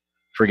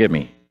 Forgive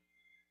me.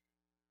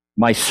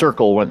 My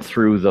circle went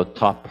through the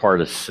top part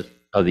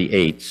of the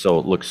 8, so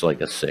it looks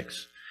like a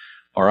 6.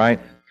 All right?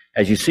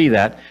 As you see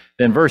that,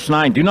 then verse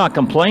 9, do not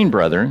complain,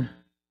 brethren,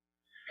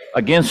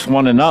 against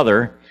one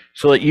another,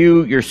 so that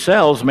you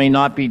yourselves may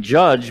not be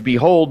judged.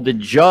 Behold, the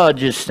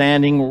judge is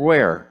standing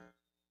where?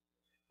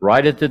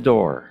 Right at the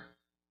door.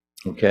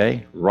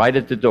 Okay? Right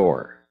at the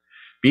door.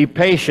 Be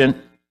patient.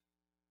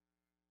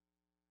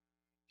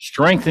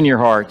 Strengthen your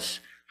hearts,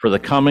 for the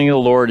coming of the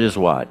Lord is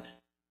what?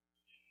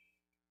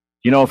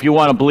 You know, if you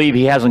want to believe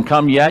he hasn't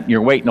come yet, and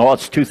you're waiting, oh,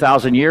 it's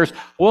 2,000 years.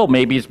 Well,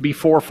 maybe it's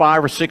before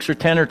 5 or 6 or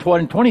 10 or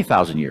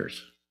 20,000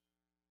 years.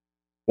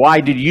 Why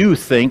did you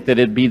think that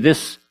it'd be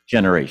this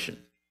generation?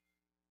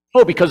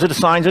 Oh, because of the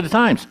signs of the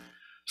times.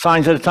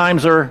 Signs of the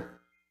times are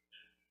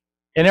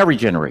in every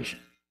generation.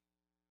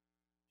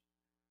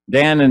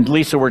 Dan and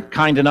Lisa were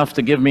kind enough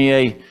to give me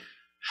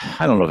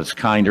I don't know if it's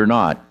kind or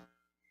not,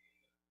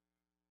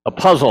 a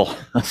puzzle.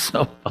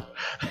 So,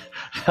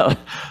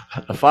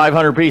 a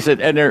 500 piece,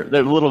 and they're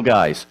little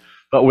guys.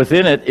 But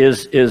within it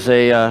is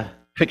a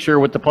picture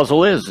of what the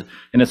puzzle is.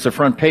 And it's the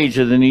front page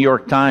of the New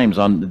York Times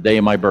on the day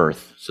of my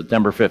birth,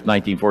 September 5th,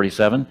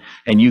 1947.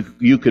 And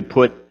you could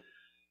put,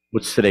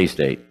 what's today's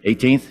date?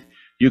 18th?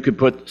 You could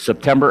put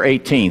September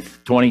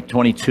 18th,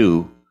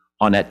 2022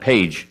 on that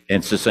page, and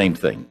it's the same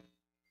thing.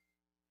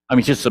 I mean,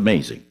 it's just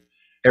amazing.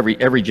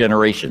 Every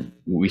generation,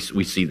 we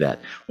see that.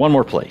 One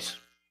more place,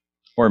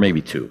 or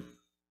maybe two.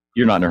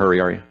 You're not in a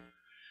hurry, are you?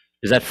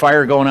 Is that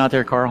fire going out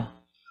there, Carl?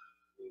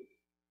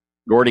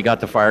 Gordy got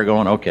the fire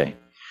going? Okay.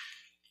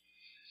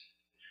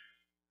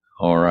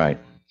 All right.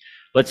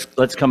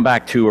 Let's come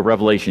back to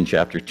Revelation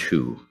chapter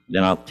 2.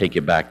 Then I'll take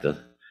you back to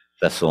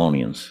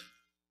Thessalonians.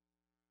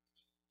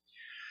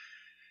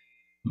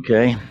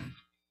 Okay.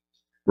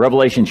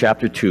 Revelation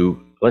chapter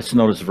 2. Let's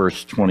notice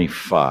verse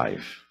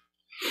 25.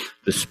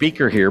 The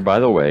speaker here, by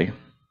the way,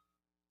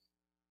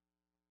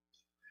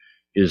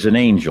 is an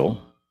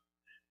angel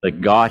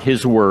that got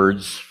his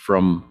words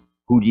from,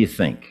 who do you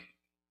think?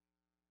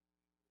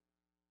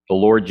 The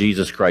Lord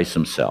Jesus Christ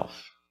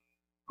himself.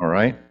 All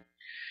right?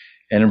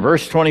 And in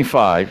verse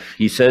 25,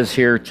 he says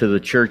here to the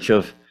church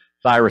of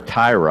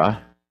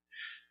Thyatira,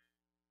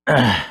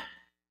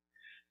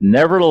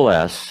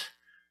 nevertheless,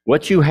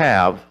 what you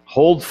have,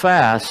 hold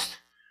fast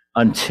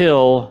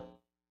until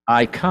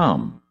I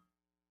come.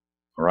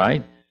 All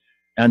right?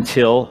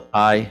 Until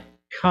I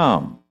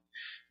come.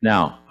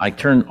 Now, I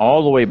turn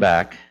all the way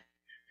back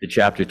to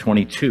chapter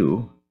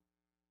 22.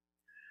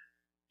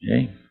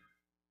 Okay.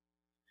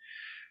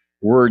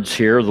 Words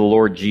here of the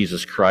Lord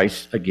Jesus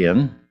Christ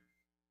again.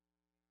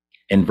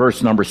 In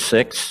verse number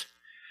 6,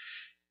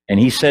 and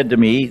he said to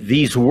me,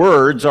 these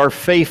words are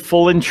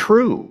faithful and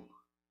true.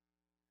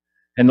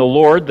 And the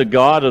Lord, the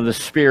God of the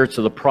spirits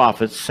of the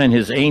prophets, sent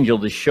his angel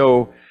to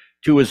show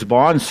to his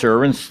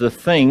bondservants the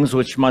things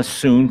which must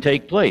soon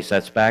take place.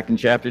 That's back in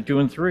chapter 2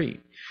 and 3.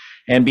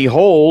 And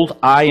behold,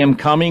 I am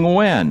coming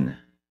when?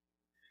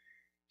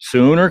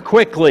 Soon or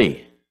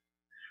quickly.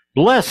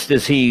 Blessed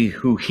is he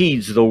who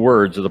heeds the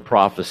words of the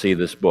prophecy of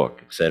this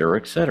book, etc.,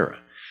 etc.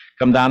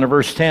 Come down to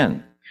verse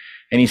 10.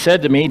 And he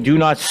said to me, do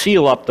not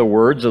seal up the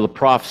words of the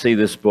prophecy of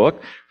this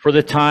book, for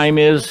the time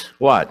is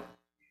what?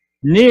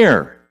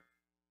 Near.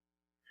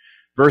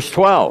 Verse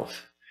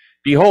 12.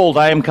 Behold,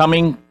 I am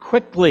coming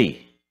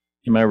quickly,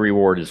 and my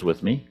reward is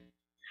with me.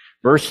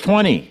 Verse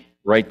 20,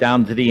 right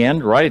down to the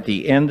end, right at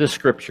the end of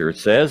Scripture, it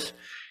says,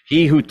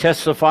 he who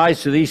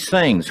testifies to these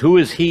things. Who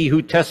is he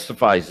who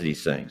testifies to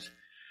these things?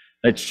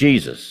 That's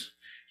Jesus.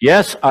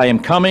 Yes, I am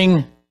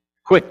coming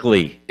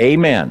quickly.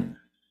 Amen.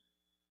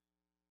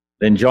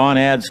 Then John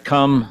adds,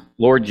 come,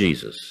 Lord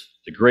Jesus.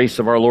 The grace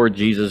of our Lord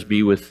Jesus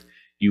be with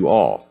you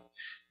all.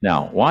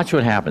 Now, watch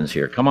what happens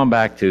here. Come on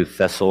back to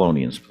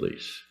Thessalonians,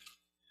 please.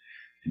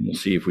 And we'll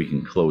see if we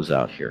can close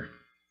out here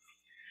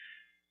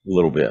a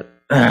little bit.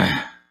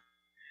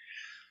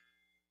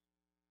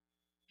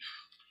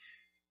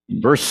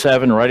 In verse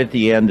 7, right at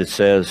the end, it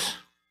says,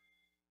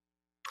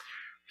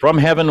 from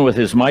heaven with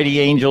his mighty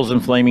angels in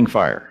flaming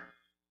fire.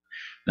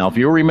 Now, if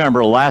you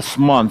remember, last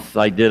month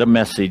I did a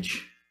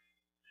message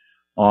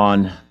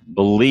on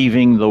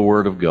believing the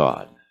Word of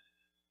God.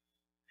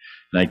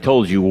 And I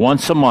told you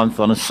once a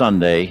month on a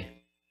Sunday,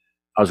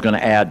 I was going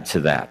to add to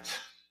that.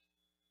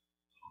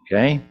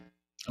 Okay?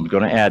 I'm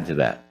going to add to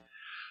that.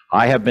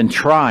 I have been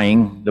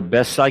trying the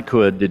best I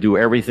could to do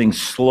everything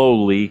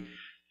slowly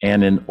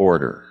and in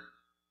order.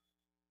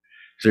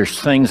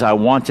 There's things I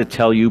want to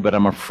tell you, but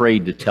I'm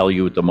afraid to tell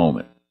you at the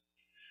moment.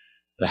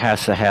 It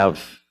has to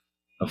have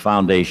a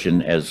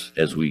foundation as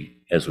we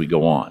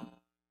go on.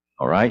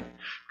 All right?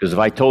 Because if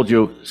I told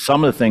you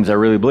some of the things I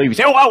really believe, you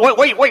say, oh,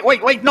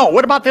 wait, no,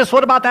 what about this,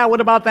 what about that,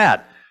 what about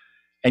that?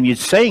 And you're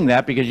saying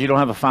that because you don't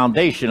have a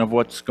foundation of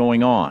what's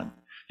going on.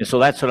 And so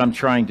that's what I'm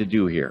trying to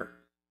do here.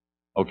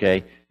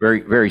 Okay?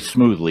 Very, very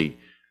smoothly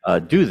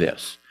do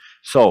this.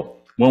 So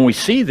when we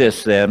see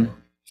this then,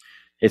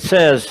 it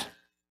says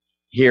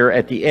here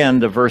at the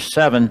end of verse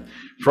 7,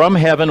 from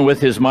heaven with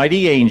his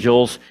mighty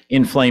angels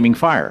in flaming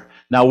fire.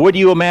 Now, what do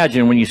you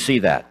imagine when you see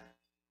that,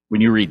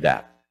 when you read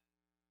that?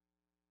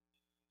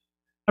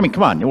 I mean,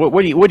 come on,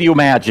 what do you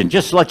imagine?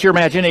 Just let your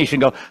imagination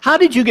go. How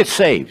did you get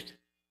saved?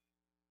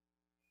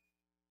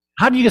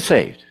 How did you get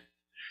saved?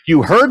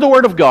 You heard the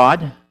word of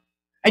God,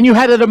 and you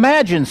had to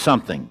imagine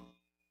something.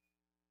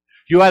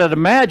 You had to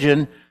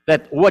imagine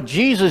that what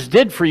Jesus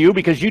did for you,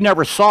 because you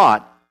never saw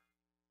it,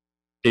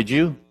 did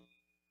you?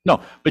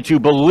 No, but you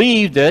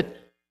believed it.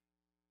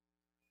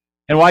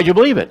 And why'd you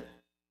believe it?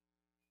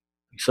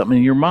 Something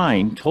in your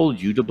mind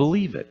told you to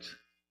believe it.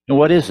 And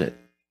what is it?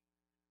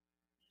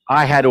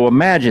 I had to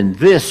imagine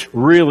this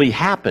really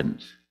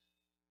happened.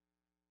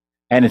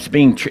 And it's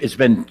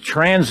been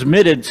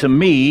transmitted to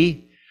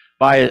me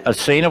by a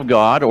saint of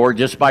God, or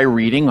just by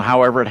reading,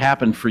 however it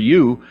happened for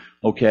you,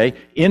 okay,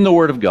 in the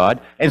Word of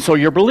God. And so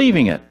you're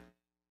believing it.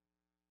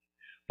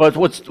 But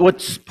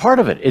what's part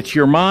of it? It's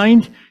your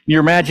mind,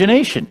 your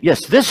imagination.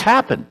 Yes, this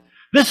happened.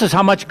 This is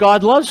how much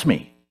God loves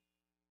me.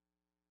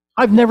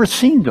 I've never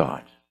seen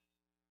God.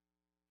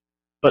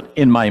 But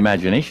in my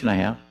imagination, I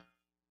have.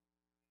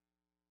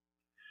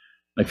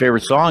 My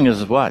favorite song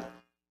is what?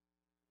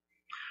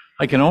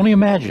 I can only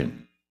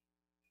imagine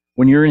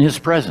when you're in his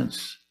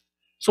presence.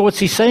 So what's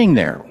he saying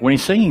there when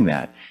he's singing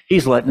that?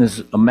 He's letting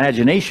his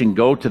imagination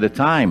go to the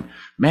time.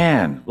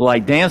 Man, will I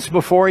dance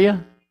before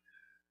you?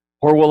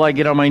 Or will I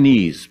get on my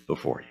knees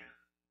before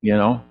you? You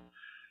know?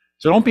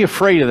 So don't be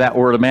afraid of that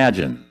word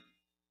imagine,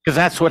 because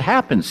that's what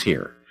happens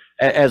here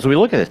as we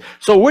look at this.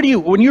 So when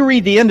you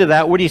read the end of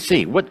that, what do you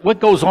see? What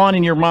goes on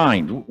in your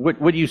mind? What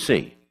do you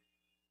see?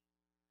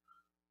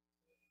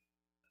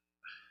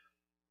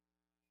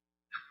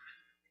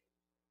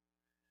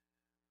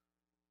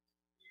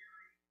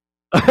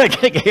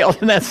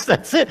 And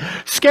that's it.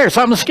 Scary,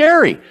 something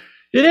scary.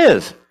 It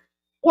is.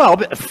 Well,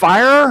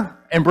 fire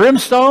and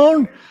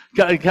brimstone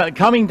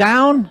coming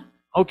down.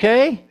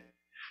 Okay.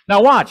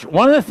 Now watch.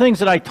 One of the things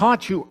that I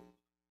taught you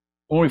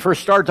when we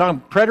first started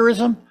talking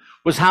preterism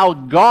was how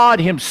God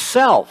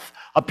himself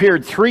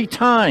appeared 3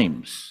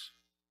 times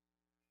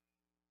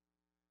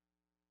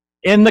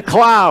in the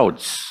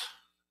clouds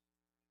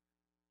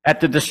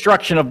at the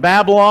destruction of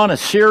Babylon,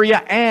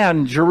 Assyria,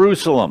 and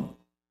Jerusalem.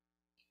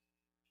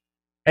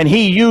 And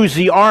he used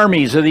the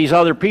armies of these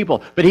other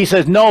people. But he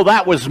says, no,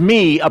 that was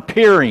me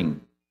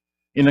appearing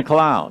in the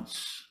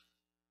clouds.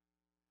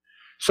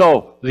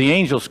 So the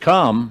angels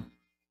come,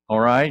 all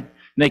right? And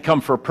they come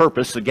for a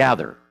purpose to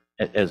gather,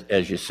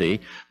 as you see.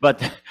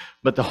 But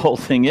the whole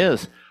thing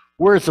is,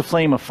 where does the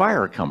flame of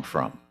fire come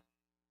from?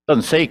 It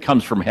doesn't say it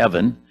comes from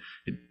heaven.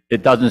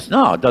 It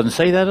doesn't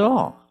say that at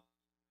all.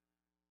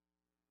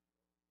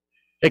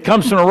 It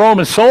comes from the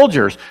Roman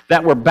soldiers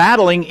that were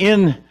battling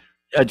in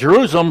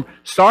Jerusalem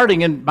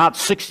starting in about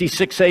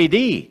 66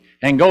 AD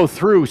and go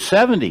through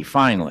 70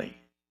 finally.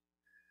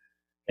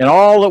 And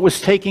all that was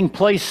taking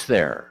place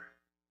there.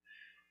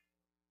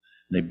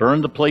 They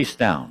burned the place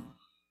down.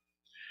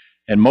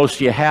 And most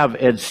of you have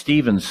Ed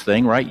Stevens'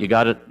 thing, right? You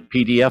got a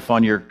PDF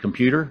on your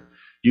computer.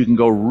 You can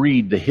go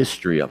read the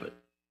history of it.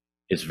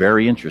 It's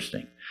very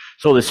interesting.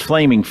 So this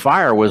flaming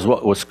fire was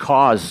what was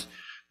caused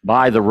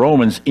by the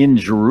Romans in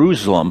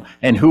Jerusalem.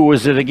 And who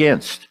was it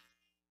against?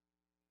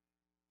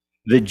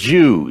 The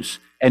Jews.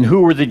 And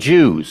who were the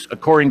Jews?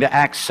 According to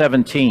Acts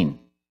 17.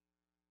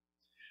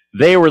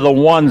 They were the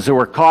ones that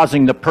were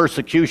causing the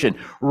persecution.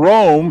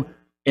 Rome,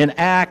 in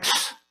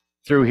Acts,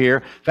 through here,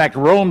 in fact,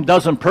 Rome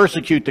doesn't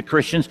persecute the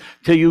Christians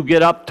till you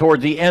get up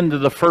toward the end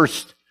of the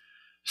 1st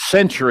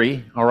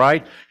century, all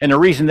right? And the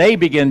reason they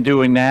begin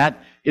doing that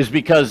is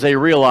because they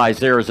realize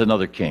there is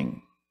another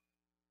king,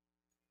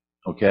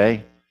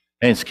 okay?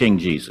 And it's King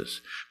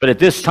Jesus. But at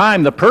this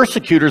time, the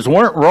persecutors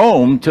weren't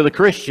Rome to the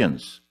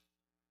Christians.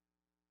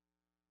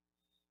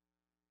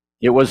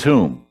 It was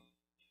whom?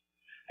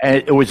 And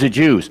it was the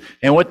Jews.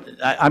 And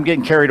I'm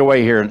getting carried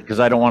away here because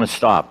I don't want to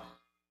stop.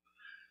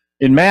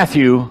 In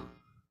Matthew,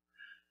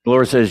 the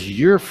Lord says,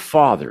 your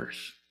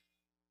fathers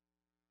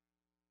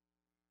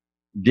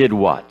did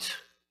what?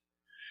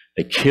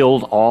 They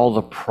killed all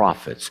the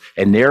prophets,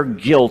 and their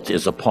guilt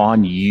is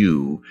upon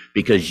you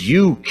because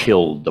you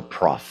killed the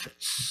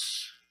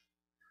prophets.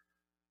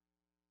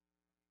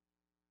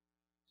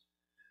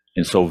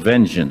 And so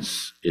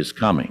vengeance is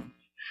coming.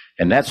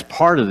 And that's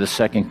part of the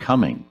second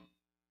coming.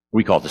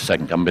 We call it the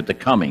second coming, but the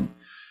coming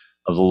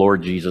of the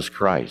Lord Jesus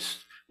Christ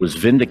was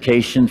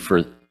vindication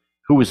for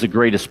who was the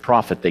greatest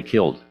prophet they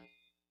killed?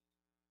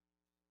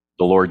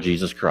 The Lord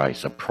Jesus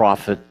Christ, a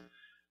prophet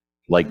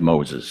like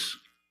Moses.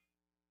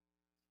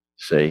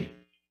 See?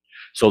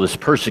 So this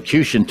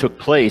persecution took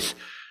place,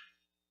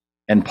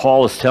 and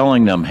Paul is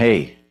telling them,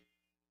 hey,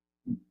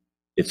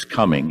 it's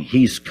coming.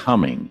 He's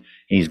coming, and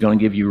he's going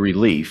to give you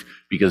relief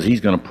because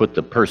he's going to put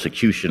the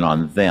persecution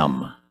on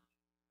them,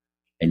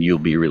 and you'll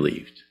be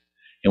relieved.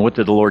 And what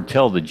did the Lord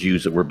tell the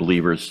Jews that were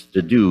believers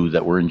to do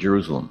that were in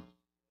Jerusalem?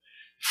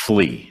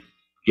 Flee.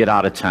 Get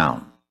out of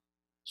town.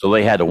 So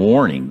they had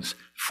warnings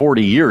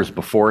 40 years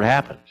before it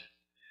happened.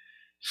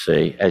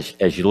 See,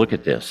 as you look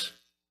at this.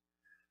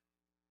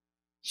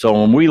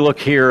 So when we look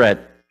here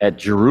at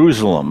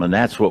Jerusalem, and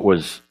that's what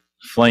was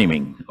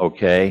flaming,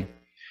 okay,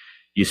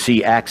 you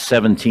see Acts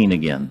 17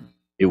 again.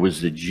 It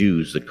was the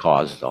Jews that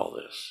caused all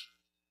this.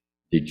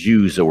 The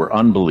Jews that were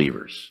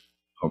unbelievers,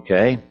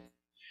 okay?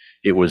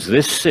 It was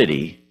this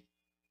city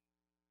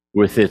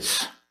with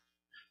its,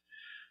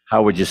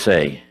 how would you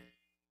say?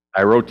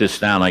 I wrote this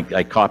down.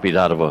 I copied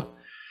out of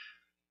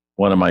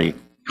one of my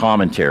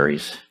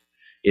commentaries.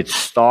 It's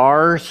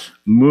stars,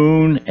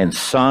 moon, and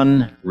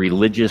sun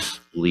religious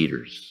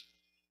leaders.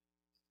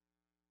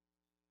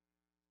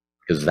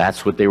 Because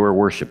that's what they were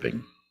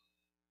worshiping.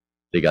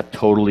 They got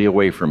totally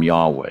away from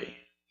Yahweh.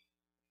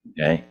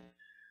 Okay?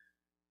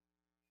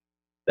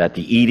 That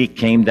the edict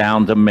came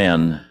down to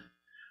men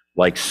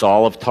like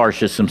Saul of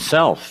Tarshish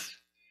himself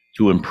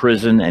to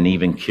imprison and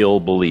even kill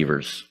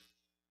believers.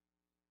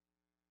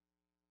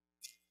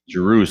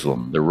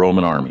 Jerusalem, the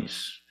Roman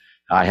armies.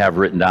 I have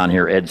written down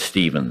here Ed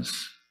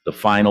Stevens, the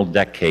final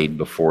decade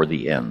before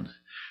the end.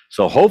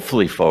 So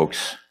hopefully,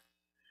 folks,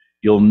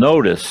 you'll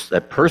notice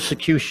that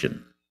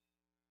persecution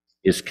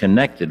is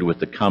connected with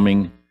the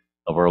coming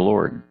of our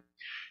Lord.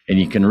 And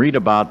you can read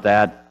about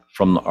that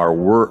from our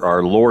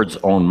Lord's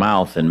own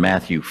mouth in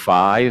Matthew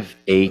 5,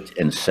 8,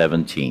 and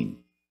 17.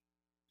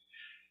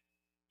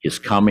 His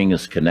coming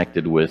is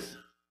connected with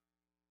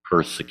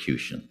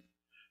persecution.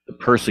 The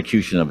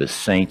persecution of his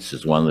saints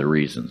is one of the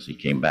reasons he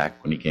came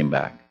back when he came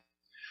back.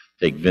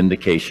 Take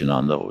vindication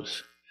on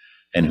those.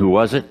 And who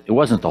was it? It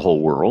wasn't the whole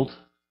world,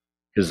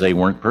 because they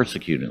weren't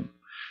persecuting him.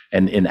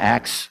 And in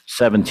Acts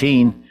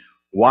 17,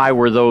 why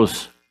were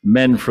those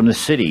men from the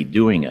city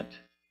doing it?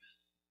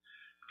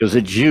 Because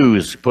the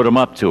Jews put them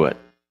up to it.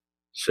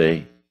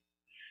 See,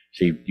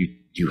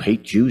 you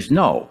hate Jews?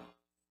 No.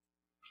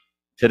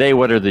 Today,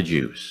 what are the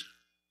Jews?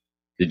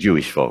 The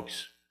Jewish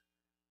folks.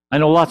 I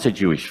know lots of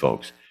Jewish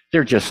folks.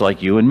 They're just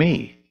like you and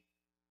me.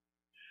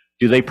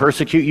 Do they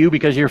persecute you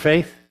because of your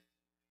faith?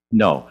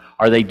 No.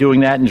 Are they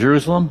doing that in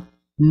Jerusalem?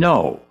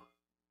 No.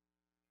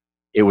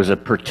 It was a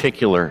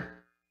particular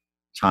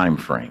time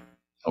frame,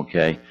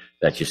 okay,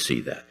 that you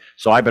see that.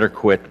 So I better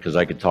quit because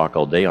I could talk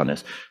all day on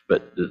this.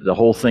 But the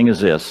whole thing is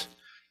this.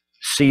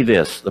 See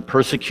this. The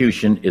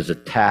persecution is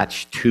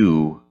attached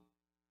to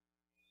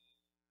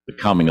the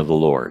coming of the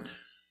Lord.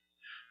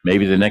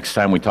 Maybe the next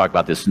time we talk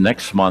about this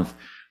next month,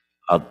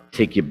 I'll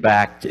take you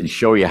back and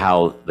show you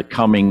how the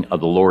coming of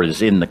the Lord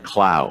is in the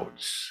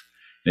clouds.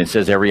 And it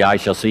says every eye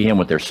shall see him.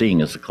 What they're seeing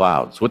is the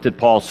clouds. What did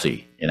Paul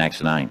see in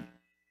Acts 9?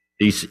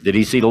 Did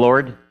he see the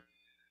Lord?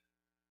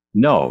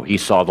 No, he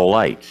saw the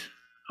light.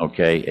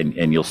 Okay,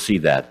 and you'll see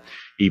that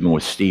even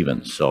with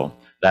Stephen. So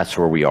that's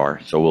where we are.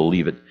 So we'll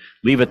leave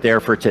it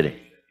there for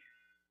today.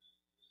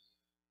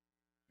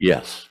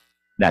 Yes,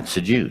 that's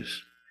the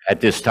Jews at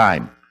this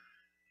time.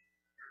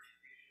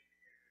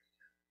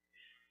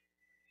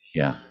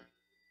 Yeah.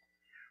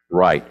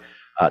 Right.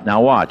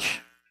 Now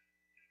watch.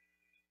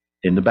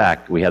 In the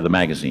back, we have the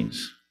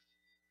magazines.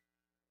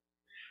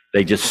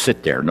 They just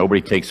sit there.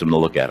 Nobody takes them to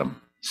look at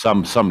them.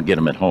 Some get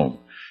them at home.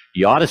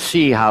 You ought to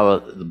see how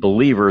the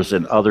believers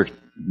in other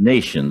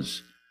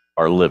nations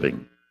are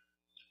living.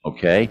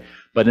 Okay?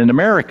 But in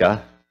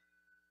America,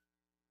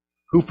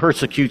 who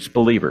persecutes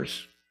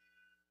believers?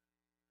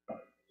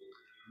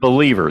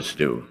 Believers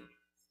do.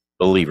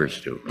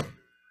 Believers do.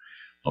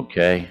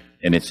 Okay?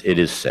 And it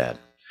is sad.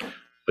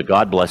 But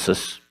God bless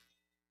us.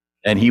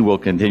 And he will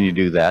continue to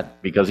do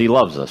that because he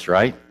loves us,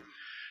 right?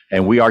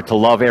 And we are to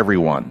love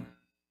everyone,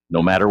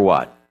 no matter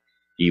what,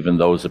 even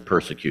those that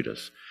persecute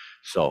us.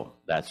 So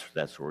that's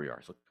where we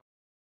are. So